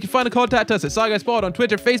Guys, or you can find and contact us at SCI Guys Pod on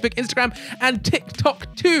Twitter, Facebook, Instagram, and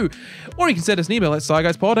TikTok too. Or you can send us an email at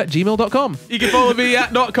sciguyspod@gmail.com. You can follow me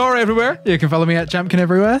at NotCora everywhere. You can follow me at Jampkin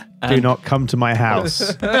everywhere. Do not come to my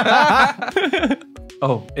house.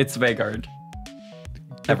 Oh, it's Vegard.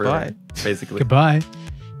 Everywhere, basically. Goodbye.